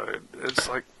episode. It's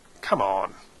like, come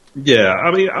on. Yeah,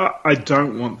 I mean, I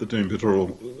don't want the Doom Patrol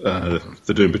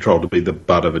to be the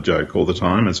butt of a joke all the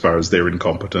time, as far as they're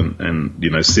incompetent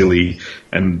and silly,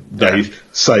 and they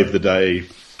save the day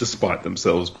despite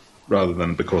themselves rather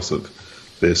than because of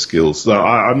their skills. So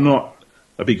I'm not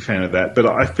a big fan of that, but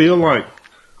I feel like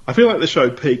the show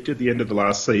peaked at the end of the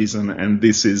last season, and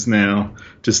this is now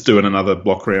just doing another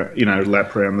block round,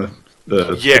 lap around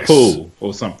the pool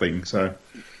or something. So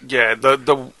yeah,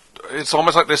 it's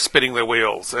almost like they're spinning their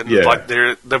wheels, and like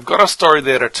they've got a story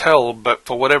there to tell, but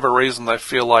for whatever reason they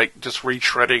feel like just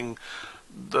retreading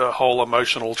the whole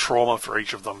emotional trauma for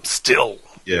each of them still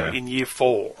in year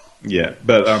 4. Yeah,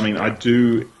 but I mean, I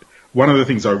do. One of the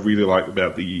things I really liked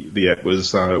about the app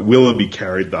was Willoughby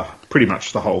carried pretty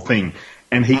much the whole thing,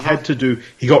 and he had to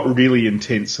he got really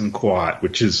intense and quiet,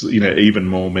 which is even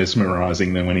more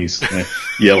mesmerising than when he's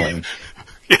yelling.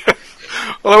 Yeah,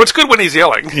 although it's good when he's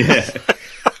yelling. Yeah.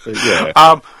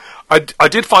 I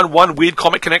did find one weird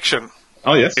comic connection.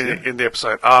 Oh yes, in the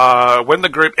episode, when the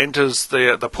group enters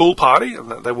the pool party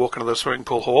and they walk into the swimming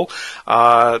pool hall,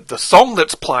 the song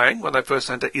that's playing when they first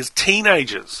enter is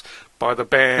 "Teenagers" by the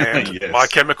band My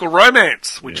Chemical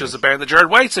Romance, which is a band that Jared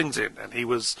Way sings in, and he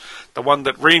was the one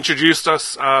that reintroduced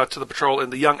us to the Patrol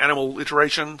in the Young Animal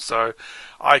iteration. So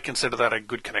I consider that a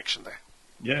good connection there.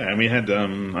 Yeah, and we had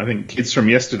I think Kids from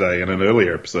Yesterday in an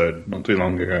earlier episode not too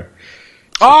long ago.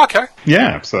 Oh, okay.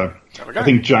 Yeah, so I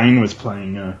think Jane was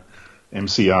playing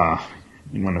MCR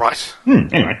in one of... Right.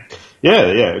 Anyway,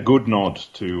 yeah, a good nod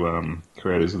to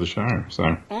creators of the show.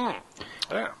 So,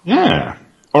 yeah.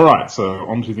 All right, so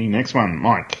on to the next one.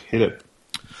 Mike, hit it.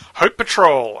 Hope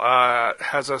Patrol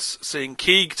has us seeing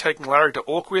Keeg taking Larry to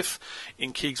Orquith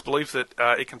in Keeg's belief that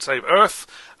it can save Earth.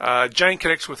 Jane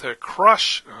connects with her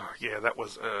crush. That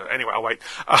was... anyway, I'll wait.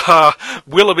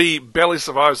 Willoughby barely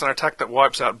survives an attack that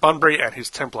wipes out Bunbury and his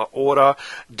Templar Order.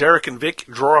 Derek and Vic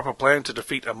draw up a plan to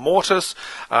defeat Immortus.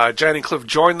 Jane and Cliff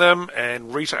join them,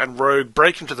 and Rita and Rogue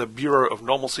break into the Bureau of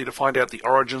Normalcy to find out the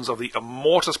origins of the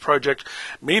Immortus project.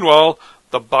 Meanwhile,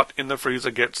 the butt in the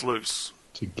freezer gets loose.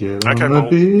 To get on the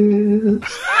biz.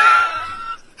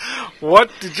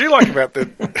 What did you like about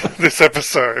this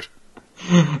episode?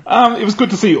 It was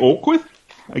good to see Orquith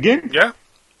again. Yeah.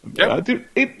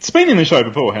 It's been in the show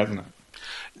before, hasn't it?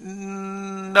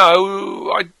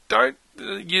 No, I don't.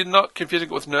 You're not confusing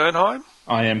it with Nirnheim?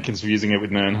 I am confusing it with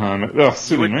Nirnheim. Oh,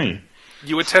 silly me.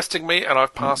 You were testing me, and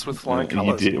I've passed with flying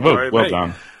colours. You did. Well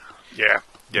done. Yeah.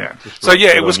 So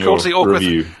it was cool to see Orquith.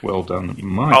 Review. Well done,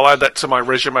 Mike. I'll add that to my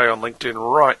resume on LinkedIn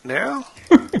right now.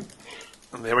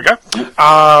 And there we go.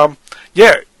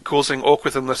 Cool seeing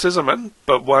Orquith and the Scissorman,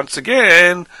 but once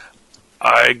again,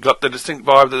 I got the distinct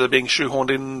vibe that they're being shoehorned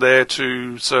in there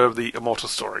to serve the Immortus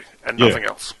story and nothing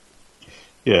else.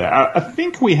 Yeah, I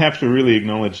think we have to really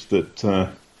acknowledge that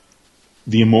the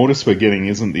Immortus we're getting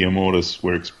isn't the Immortus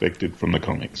we're expected from the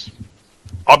comics.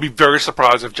 I'll be very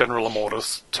surprised if General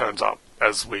Immortus turns up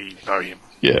as we know him.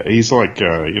 Yeah, he's like,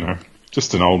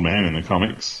 just an old man in the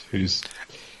comics who's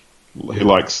who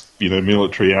likes,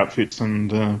 military outfits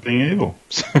and being evil.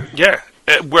 Yeah.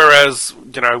 Whereas,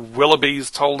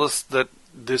 Willoughby's told us that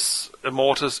this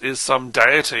Immortus is some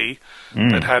deity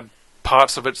that had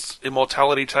parts of its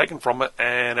immortality taken from it,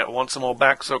 and it wants them all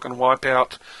back so it can wipe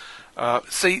out.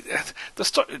 This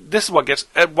is what gets.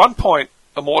 At one point,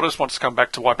 Immortus wants to come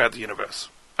back to wipe out the universe.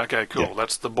 Okay, cool. Yeah.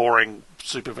 That's the boring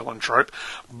supervillain trope.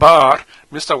 But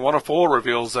Mr. Wonderful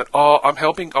reveals that I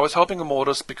was helping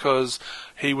Immortus because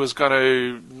he was going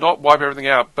to not wipe everything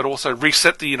out, but also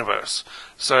reset the universe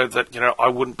so that I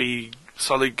wouldn't be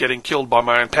slowly getting killed by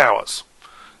my own powers.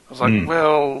 I was like,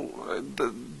 well,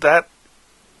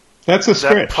 that's a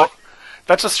stretch.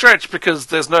 That's a stretch because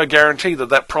there's no guarantee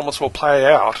that promise will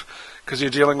play out because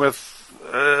you're dealing with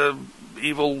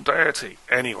evil deity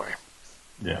anyway.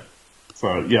 Yeah. So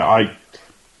I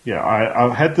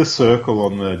had the circle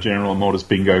on the General Immortus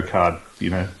bingo card,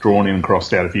 drawn in and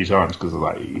crossed out a few times because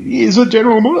is it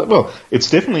General Immortus? Well,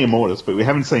 it's definitely Immortus, but we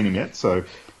haven't seen him yet. So,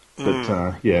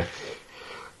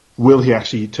 will he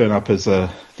actually turn up as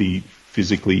the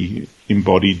physically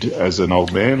embodied as an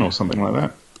old man or something like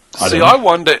that?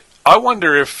 I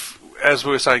wonder if, as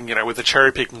we were saying, with the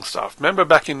cherry picking stuff. Remember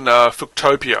back in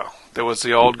Fuktopia, there was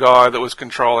the old guy that was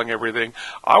controlling everything.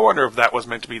 I wonder if that was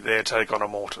meant to be their take on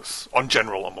Immortus, on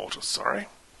General Immortus. Sorry.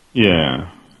 Yeah,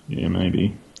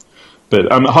 maybe. But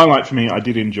the highlight for me, I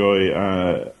did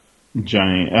enjoy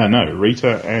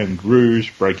Rita and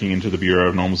Rouge breaking into the Bureau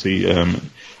of Normalcy.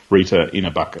 Rita in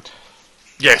a bucket.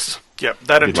 Yes. Yep.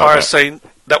 That entire scene.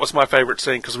 That was my favourite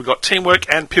scene because we got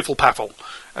teamwork and piffle paffle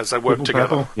as they work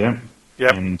together. Yeah.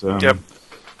 Yep. And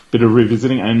bit of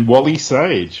revisiting, and Wally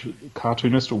Sage,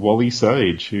 cartoonist Wally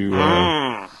Sage, who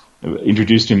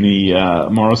introduced in the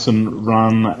Morrison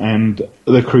run and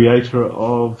the creator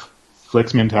of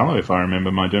Flex Mentallo, if I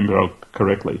remember my Doom Patrol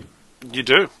correctly. You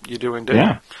do indeed.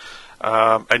 Yeah.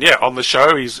 On the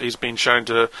show, he's been shown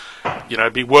to,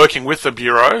 be working with the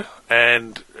Bureau,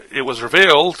 and it was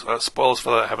revealed, spoilers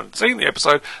for those who haven't seen the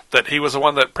episode, that he was the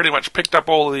one that pretty much picked up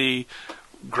all the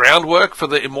groundwork for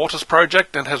the Immortus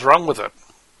project and has run with it.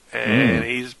 And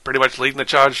he's pretty much leading the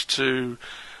charge to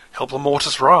help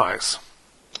Immortus rise.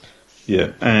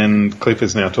 Yeah, and Cliff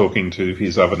is now talking to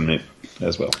his oven mitt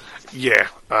as well. Yeah,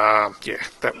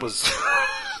 that was...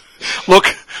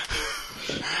 Look,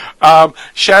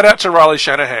 shout out to Riley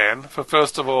Shanahan for,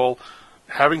 first of all,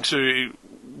 having to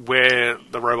wear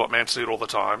the Robot Man suit all the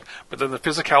time, but then the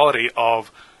physicality of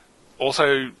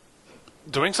also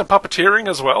doing some puppeteering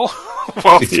as well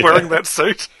whilst wearing that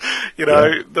suit.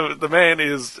 The man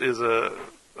is a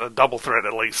double threat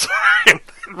at least in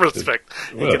respect.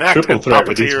 Well, he can act triple and threat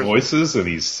with his puppeteer voices and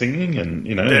his singing and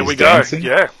there his we dancing.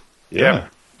 go. Yeah.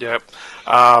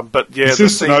 But he's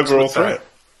just an overall threat.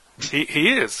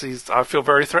 He is. I feel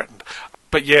very threatened.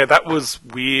 But yeah, that was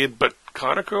weird, but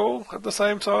kind of cool at the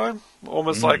same time.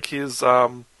 Almost like his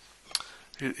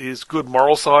good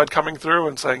moral side coming through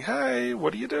and saying, "Hey,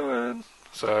 what are you doing?"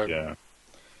 So yeah.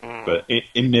 But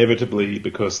inevitably,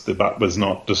 because the butt was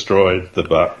not destroyed, the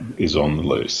butt is on the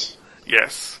loose.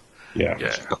 Yes. Yeah.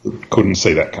 Couldn't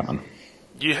see that coming.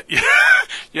 You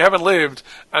haven't lived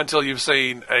until you've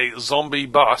seen a zombie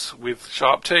butt with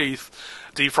sharp teeth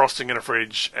defrosting in a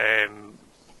fridge and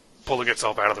pulling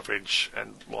itself out of the fridge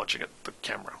and launching at the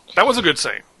camera. That was a good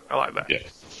scene. I like that. Yeah.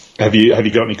 Have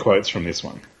you got any quotes from this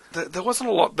one? There wasn't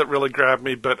a lot that really grabbed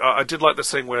me, but I did like the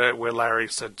scene where Larry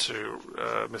said to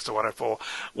Mr. 104,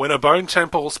 when a bone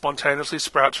temple spontaneously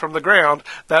sprouts from the ground,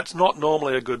 that's not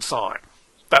normally a good sign.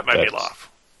 That made me laugh.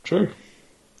 True.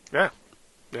 Yeah.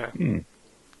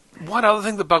 One other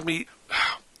thing that bugged me,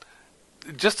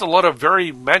 just a lot of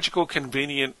very magical,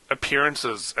 convenient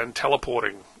appearances and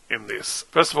teleporting in this.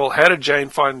 First of all, how did Jane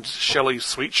find Shelley's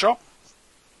sweet shop?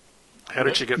 How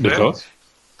did she get there?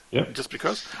 Yeah. Just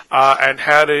because. And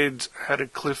how did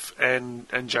Cliff and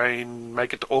Jane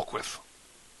make it to Orquith?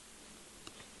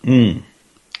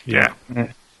 Yeah.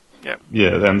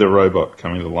 Yeah, and the robot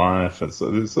coming to life.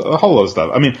 There's a whole lot of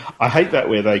stuff. I mean, I hate that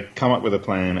where they come up with a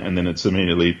plan and then it's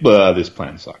immediately, this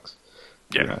plan sucks.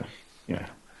 Yeah.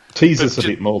 Tease us a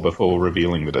bit more before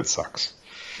revealing that it sucks.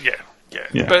 Yeah.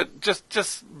 But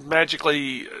just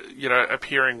magically,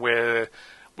 appearing where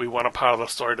we want a part of the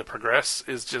story to progress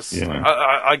is just... Yeah.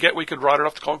 I get we could write it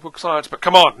off to comic book science, but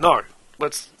come on, no.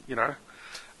 Let's, a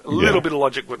little bit of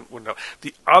logic wouldn't help.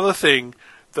 The other thing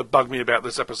that bugged me about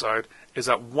this episode is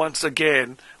that once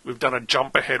again, we've done a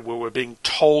jump ahead where we're being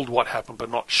told what happened but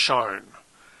not shown.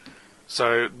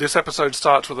 So this episode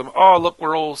starts with them, look,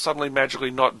 we're all suddenly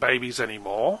magically not babies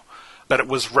anymore, but it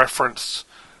was referenced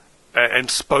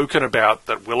and spoken about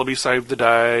that Willoughby saved the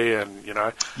day, and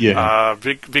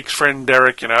Vic's friend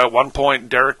Derek. At one point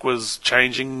Derek was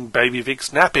changing baby Vic's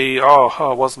nappy.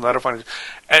 Oh, wasn't that a funny?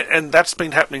 And that's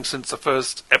been happening since the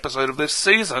first episode of this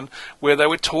season, where they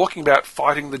were talking about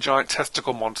fighting the giant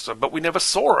testicle monster, but we never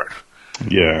saw it.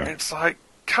 Yeah, and it's like,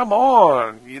 come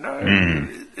on,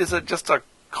 is it just a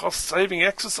cost-saving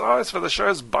exercise for the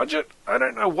show's budget? I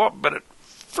don't know what, but it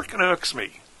freaking irks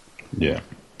me. Yeah.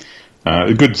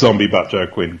 A good zombie butt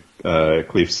joke when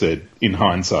Cliff said, in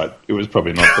hindsight, it was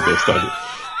probably not the best idea.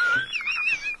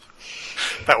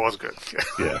 That was good.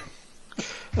 Yeah.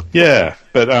 Yeah,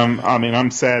 but I'm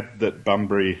sad that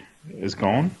Bunbury is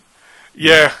gone.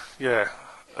 Yeah.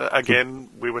 Again,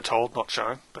 we were told, not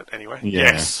shown, but anyway,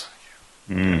 yes.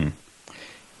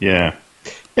 Yeah.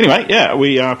 Anyway, yeah,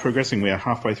 we are progressing. We are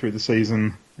halfway through the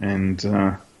season, and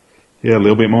a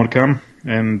little bit more to come,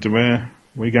 and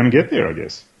we're going to get there, I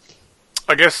guess.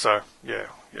 I guess so. Yeah.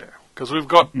 Because we've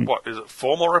got what is it?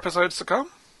 4 more episodes to come?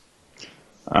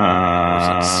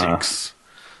 Or is it 6?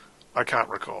 I can't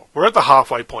recall. We're at the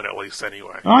halfway point at least,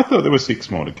 anyway. I thought there were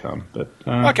 6 more to come, but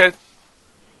okay.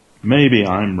 Maybe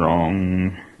I'm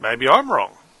wrong. Maybe I'm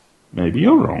wrong. Maybe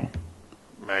you're wrong.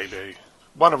 Maybe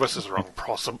one of us is wrong.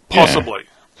 Possibly.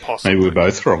 Maybe we're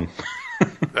both wrong.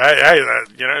 hey,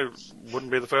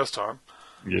 wouldn't be the first time.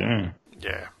 Yeah.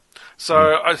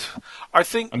 So I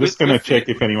think I'm just going to check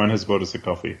if anyone has bought us a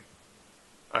coffee.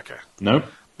 Okay. No.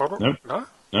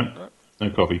 No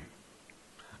coffee.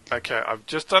 Okay, I've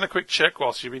just done a quick check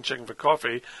whilst you've been checking for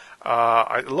coffee.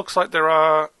 It looks like there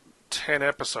are 10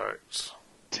 episodes.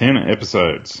 10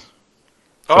 episodes.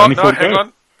 Oh, no, hang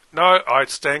on. No, I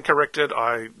stand corrected.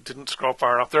 I didn't scroll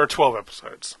far enough. There are 12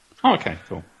 episodes. Oh, okay,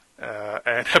 cool.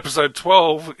 And episode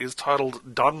 12 is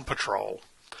titled Dun Patrol.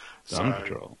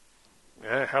 Patrol.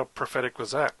 Yeah, how prophetic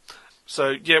was that? So,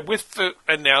 yeah, with the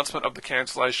announcement of the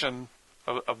cancellation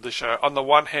of the show, on the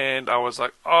one hand, I was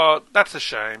like, oh, that's a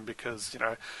shame, because,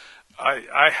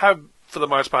 I have, for the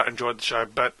most part, enjoyed the show,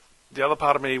 but the other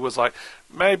part of me was like,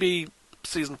 maybe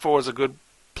season 4 is a good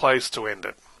place to end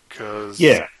it, because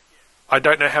I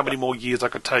don't know how many more years I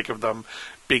could take of them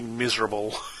being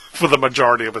miserable for the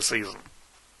majority of a season.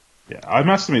 Yeah, I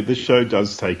must admit, this show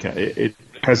does take it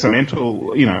has a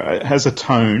mental, it has a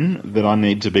tone that I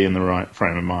need to be in the right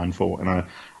frame of mind for, and I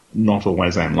not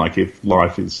always am. Like, if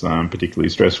life is particularly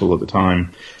stressful at the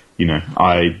time,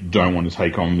 I don't want to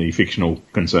take on the fictional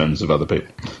concerns of other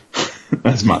people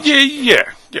as much. Yeah.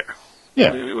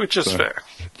 Which is fair.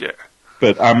 Yeah.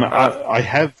 But I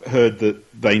have heard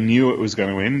that they knew it was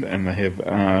going to end, and they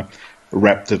have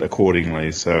wrapped it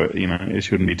accordingly. So it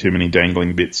shouldn't be too many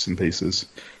dangling bits and pieces.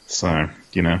 So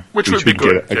which would be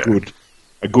good. Get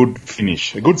a good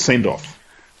finish, a good send off.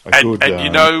 And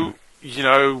you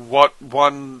know what?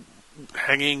 One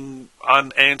hanging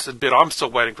unanswered bit I'm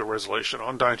still waiting for resolution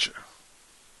on, don't you?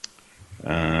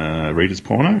 Reader's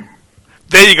porno?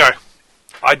 There you go.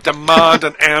 I demand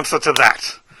an answer to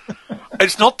that.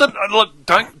 It's not that, look,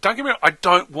 don't get me wrong, I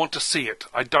don't want to see it.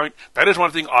 That is one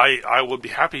thing I would be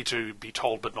happy to be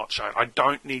told but not shown. I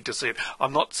don't need to see it.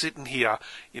 I'm not sitting here,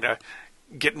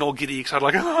 getting all giddy excited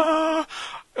like,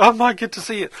 I might get to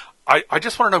see it. I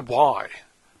just want to know why.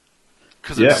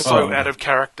 Because it's so out of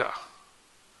character.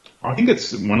 I think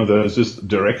it's one of those just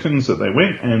directions that they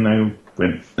went, and they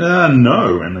went,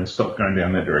 no, and they stopped going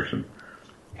down that direction.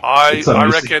 I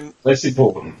reckon... Less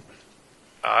important.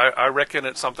 I reckon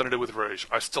it's something to do with Rouge.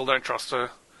 I still don't trust her.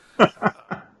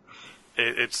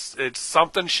 It's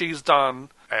something she's done,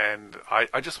 and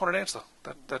I just want an answer.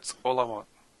 That's all I want.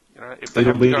 If they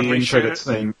It'll have be to go the and end credit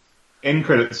scene. End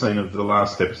credit scene of the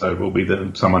last episode will be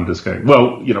someone just going,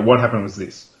 well, what happened was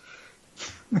this.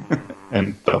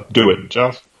 And they'll do it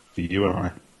just for you and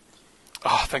I.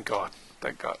 Oh, thank God.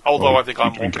 Thank God. Although I think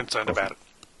I'm more concerned about it.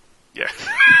 Yeah.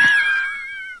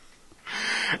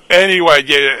 Anyway,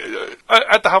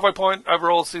 at the halfway point,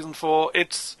 overall, season 4,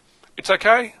 it's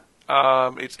okay.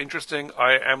 It's interesting.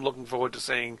 I am looking forward to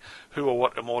seeing who or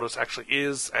what Immortus actually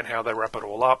is and how they wrap it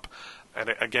all up.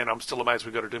 And again, I'm still amazed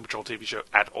we've got a Doom Patrol TV show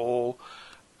at all.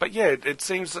 But yeah, it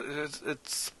seems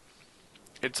it's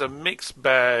a mixed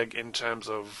bag in terms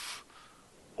of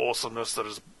awesomeness that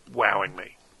is wowing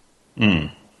me.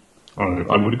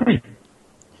 I would agree.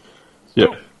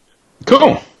 Yeah.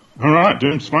 Cool. All right,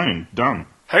 Doomsplaining, done.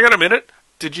 Hang on a minute.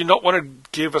 Did you not want to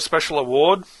give a special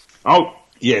award? Oh,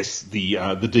 yes, the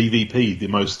DVP, the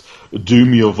most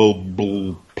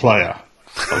doomable player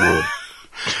award.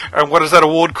 And what is that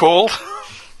award called?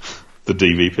 The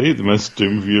DVP, the most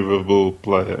doomable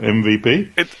player,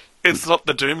 MVP. It's not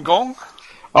the Doom Gong?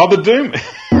 Oh, the Doom...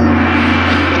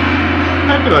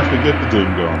 How could I forget the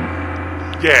Doom Gong?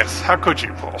 Yes, how could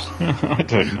you, Paul? I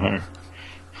don't know.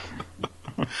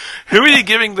 Who are you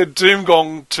giving the Doom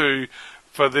Gong to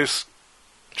for this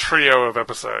trio of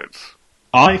episodes?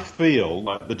 I feel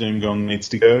like the Doom Gong needs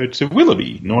to go to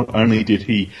Willoughby. Not only did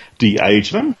he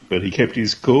de-age them, but he kept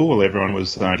his cool while everyone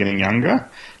was getting younger.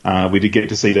 We did get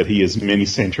to see that he is many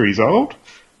centuries old,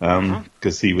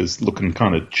 because he was looking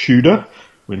kind of Tudor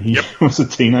when he was a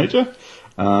teenager.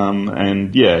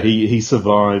 And yeah, he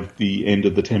survived the end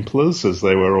of the Templars as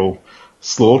they were all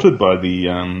slaughtered by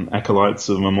the acolytes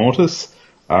of Immortus.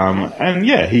 And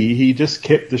yeah, he just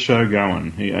kept the show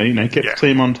going. He kept the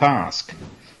team on task.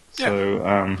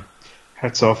 So,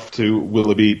 hats off to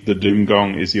Willoughby. The Doom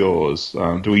Gong is yours.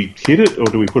 Do we hit it or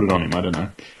do we put it on him? I don't know.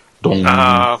 Dong.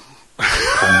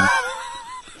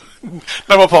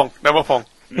 No more pong. No more pong.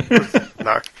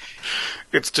 No.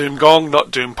 It's Doom Gong, not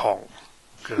Doom Pong.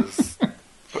 Because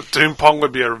Doom Pong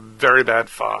would be a very bad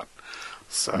fart.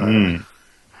 So. Anyway,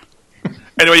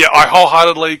 yeah, I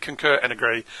wholeheartedly concur and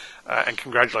agree. And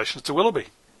congratulations to Willoughby.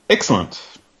 Excellent.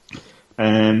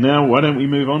 And now, why don't we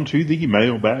move on to the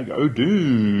mailbag of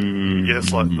Doom?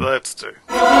 Yes, let's do.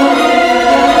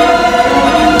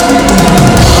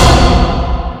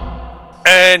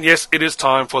 And yes, it is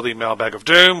time for the mailbag of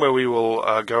Doom, where we will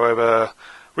go over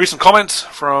recent comments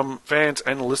from fans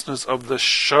and listeners of the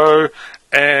show.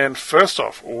 And first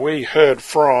off, we heard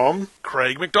from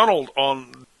Craig McDonald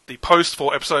on the post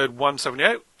for episode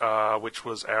 178, which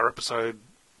was our episode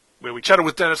where we chatted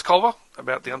with Dennis Culver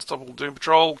about the Unstoppable Doom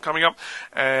Patrol coming up,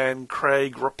 and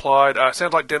Craig replied,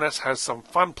 sounds like Dennis has some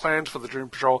fun plans for the Doom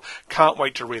Patrol, can't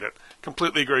wait to read it.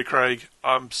 Completely agree, Craig.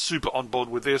 I'm super on board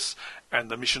with this, and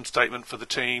the mission statement for the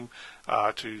team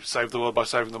to save the world by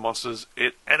saving the monsters,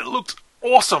 and it looked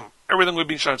awesome. Everything we've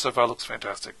been shown so far looks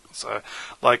fantastic. So,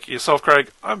 like yourself,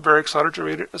 Craig, I'm very excited to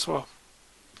read it as well.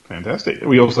 Fantastic.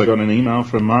 We also got an email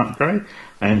from Mark Gray,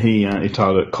 and he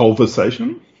titled it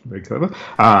Conversation. Very clever.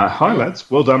 Hi, lads.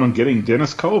 Well done on getting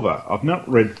Dennis Culver. I've not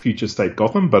read Future State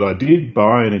Gotham, but I did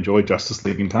buy and enjoy Justice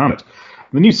League Incarnate.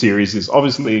 The new series is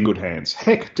obviously in good hands.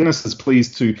 Heck, Dennis is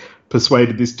pleased to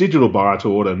persuaded this digital buyer to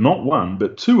order not one,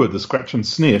 but two of the Scratch and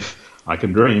Sniff, I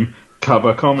Can Dream,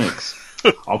 cover comics.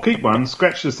 I'll keep one,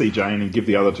 scratch to see Jane, and give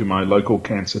the other to my local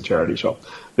cancer charity shop.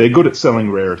 They're good at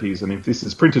selling rarities, and if this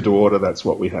is printed to order, that's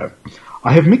what we have.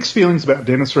 I have mixed feelings about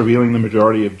Dennis revealing the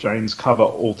majority of Jane's cover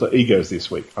alter egos this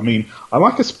week. I mean, I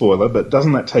like a spoiler, but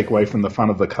doesn't that take away from the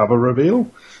fun of the cover reveal?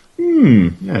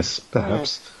 Yes,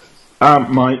 perhaps.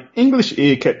 My English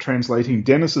ear kept translating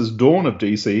Dennis's Dawn of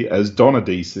DC as Donna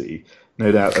DC,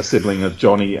 no doubt a sibling of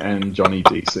Johnny and Johnny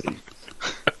DC.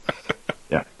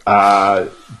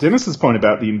 Dennis's point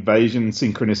about the invasion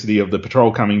synchronicity of the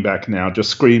patrol coming back now just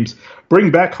screams,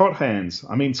 bring back Hot Hands.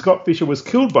 I mean, Scott Fisher was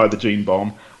killed by the gene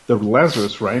bomb. The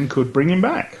Lazarus Rain could bring him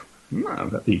back.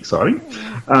 That'd be exciting.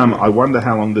 I wonder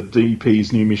how long the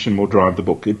DP's new mission will drive the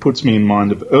book. It puts me in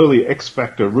mind of early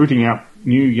X-Factor rooting out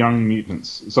new young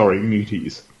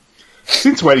muties.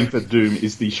 Since Waiting for Doom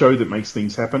is the show that makes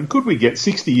things happen, could we get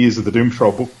 60 years of the Doom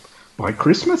Patrol book by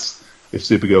Christmas? If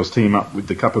Supergirl's team up with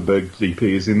the Kupperberg DP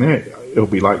is in there, it'll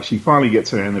be like she finally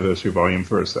gets her anniversary volume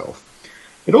for herself.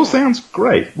 It all sounds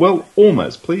great. Well,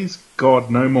 almost. Please,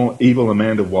 God, no more evil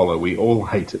Amanda Waller. We all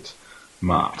hate it.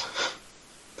 Mart.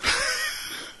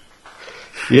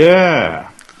 Yeah.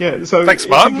 So thanks,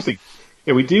 Mart.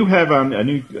 Yeah, we do have a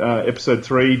new episode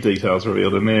 3 details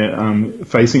revealed in there,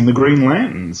 facing the Green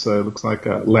Lantern. So it looks like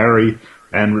Larry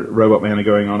and Robot Man are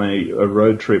going on a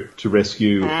road trip to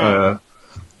rescue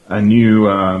a new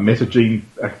metagene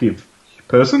active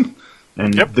person,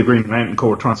 and the Green Lantern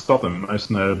Corps trying to stop them,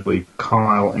 most notably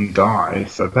Kyle and Guy.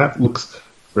 So that looks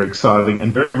very exciting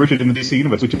and very rooted in the DC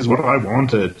universe, which is what I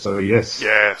wanted. So yes.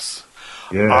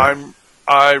 Yeah.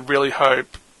 I really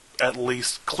hope at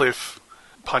least Cliff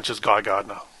punches Guy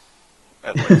Gardner.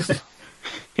 At least.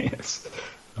 Yes.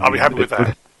 I'll be happy with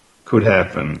that. Could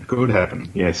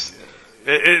happen. Yes.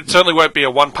 It certainly won't be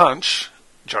a one punch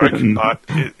joke, but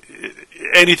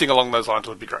anything along those lines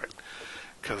would be great.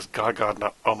 Because Guy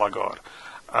Gardner, oh my god.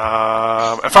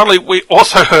 And finally, we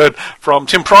also heard from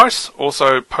Tim Price,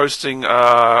 also posting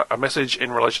a message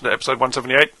in relation to episode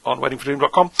 178 on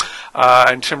waitingfordoom.com.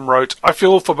 And Tim wrote, I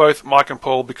feel for both Mike and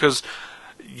Paul because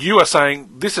you are saying,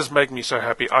 this is making me so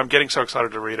happy. I'm getting so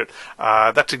excited to read it.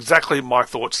 That's exactly my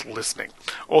thoughts listening.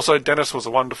 Also, Dennis was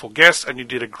a wonderful guest, and you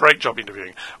did a great job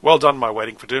interviewing. Well done, my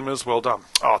Waiting for Doomers. Well done.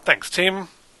 Oh, thanks, Tim.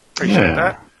 Appreciate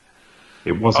that.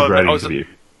 It was a great interview.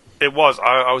 It was.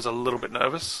 I was a little bit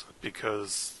nervous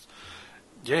because,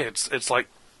 it's like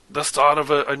the start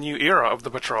of a new era of the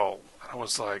Patrol. I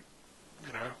was like,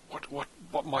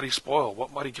 what might he spoil?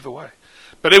 What might he give away?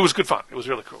 But it was good fun. It was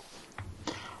really cool.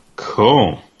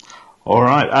 Cool. All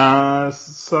right.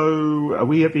 So are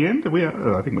we at the end?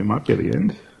 I think we might be at the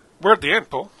end. We're at the end,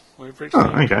 Paul. We've reached Oh,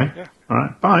 the end. okay. Yeah. All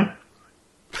right. Bye.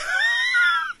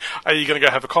 Are you going to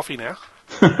go have a coffee now?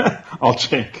 I'll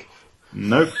check.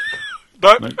 Nope.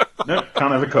 Nope. Nope.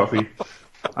 Can't have a coffee.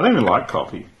 I don't even like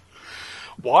coffee.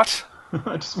 What?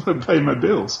 I just want to pay my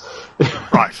bills.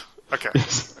 Right. Okay.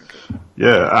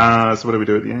 Yeah, so what do we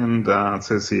do at the end? It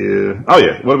says here... Oh,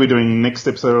 yeah. What are we doing next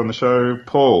episode on the show?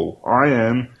 Paul,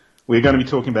 we're going to be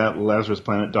talking about Lazarus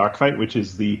Planet Dark Fate, which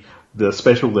is the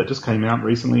special that just came out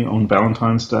recently on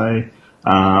Valentine's Day,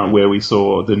 where we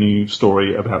saw the new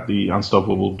story about the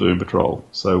Unstoppable Doom Patrol.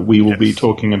 So we will be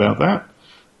talking about that,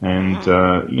 and,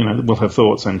 we'll have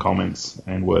thoughts and comments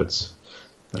and words.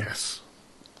 Yes.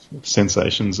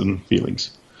 Sensations and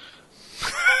feelings.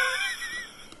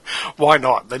 Why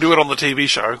not? They do it on the TV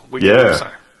show. We Yeah. can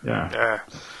also.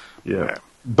 Yeah.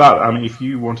 But if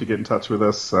you want to get in touch with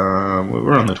us,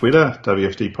 we're on the Twitter,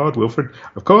 WFD Pod, Wilfred,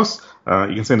 of course.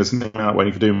 You can send us an email at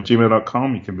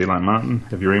waitingfordoom@gmail.com. You can be like Martin,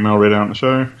 have your email read out on the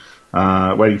show.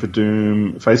 Waiting for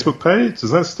Doom Facebook page.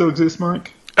 Does that still exist,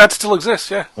 Mike? That still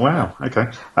exists, yeah. Wow, okay.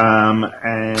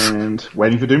 And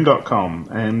waitingfordoom.com.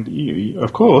 And,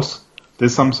 of course,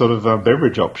 there's some sort of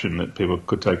beverage option that people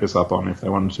could take us up on if they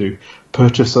wanted to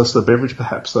purchase us a beverage,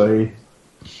 perhaps a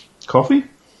coffee.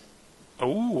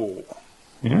 Ooh.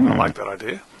 Yeah. I like that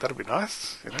idea. That'd be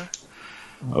nice,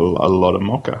 A lot of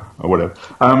mocha, or whatever.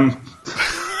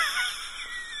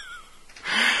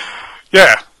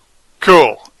 Yeah.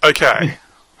 Cool. Okay.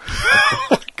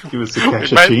 Give us a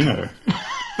cappuccino.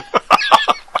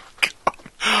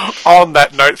 On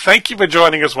that note, thank you for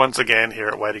joining us once again here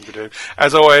at Waiting for Doom.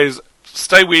 As always,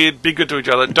 stay weird, be good to each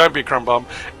other, don't be a crumb bomb,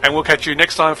 and we'll catch you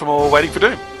next time for more Waiting for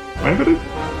Doom. Waiting for Doom.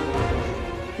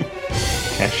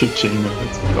 Cappuccino,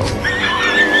 let's go.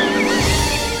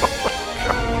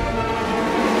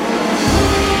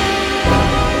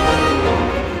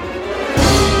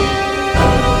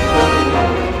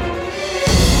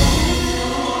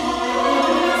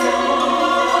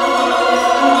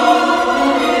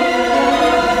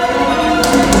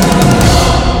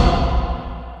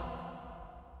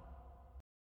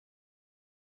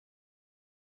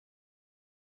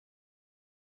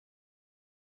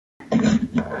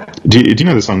 Do you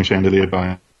know the song Chandelier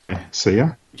by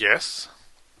Sia? Yes.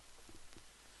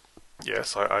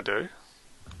 Yes, I do.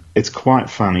 It's quite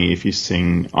funny if you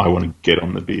sing I Want to Get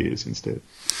on the Beers instead.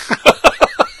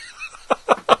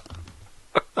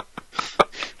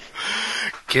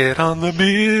 Get on the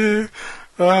beer.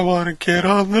 I want to get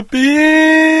on the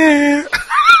beer.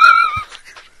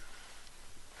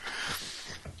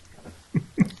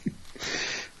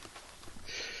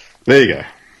 There you go.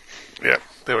 Yep,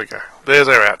 there we go. There's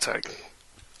our outtake.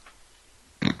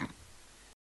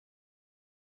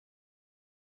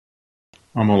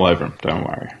 I'm all over him, don't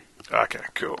worry. Okay,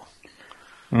 cool.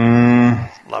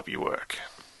 Love your work.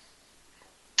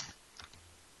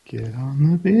 Get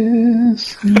on the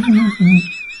beers.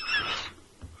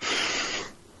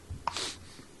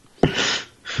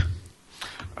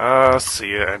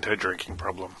 Sia and her drinking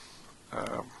problem.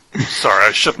 Sorry,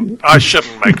 I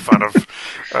shouldn't make fun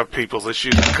of people's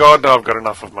issues. God, no, I've got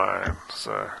enough of my own.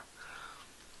 So,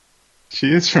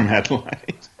 she is from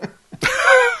Adelaide.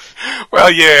 well,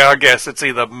 yeah, I guess it's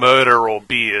either murder or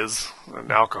beers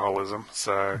and alcoholism.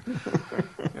 So,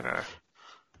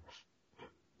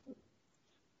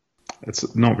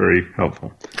 It's not very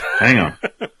helpful. Hang on.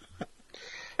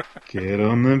 Get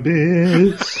on the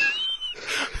beers.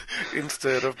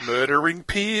 Instead of murdering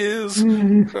peers.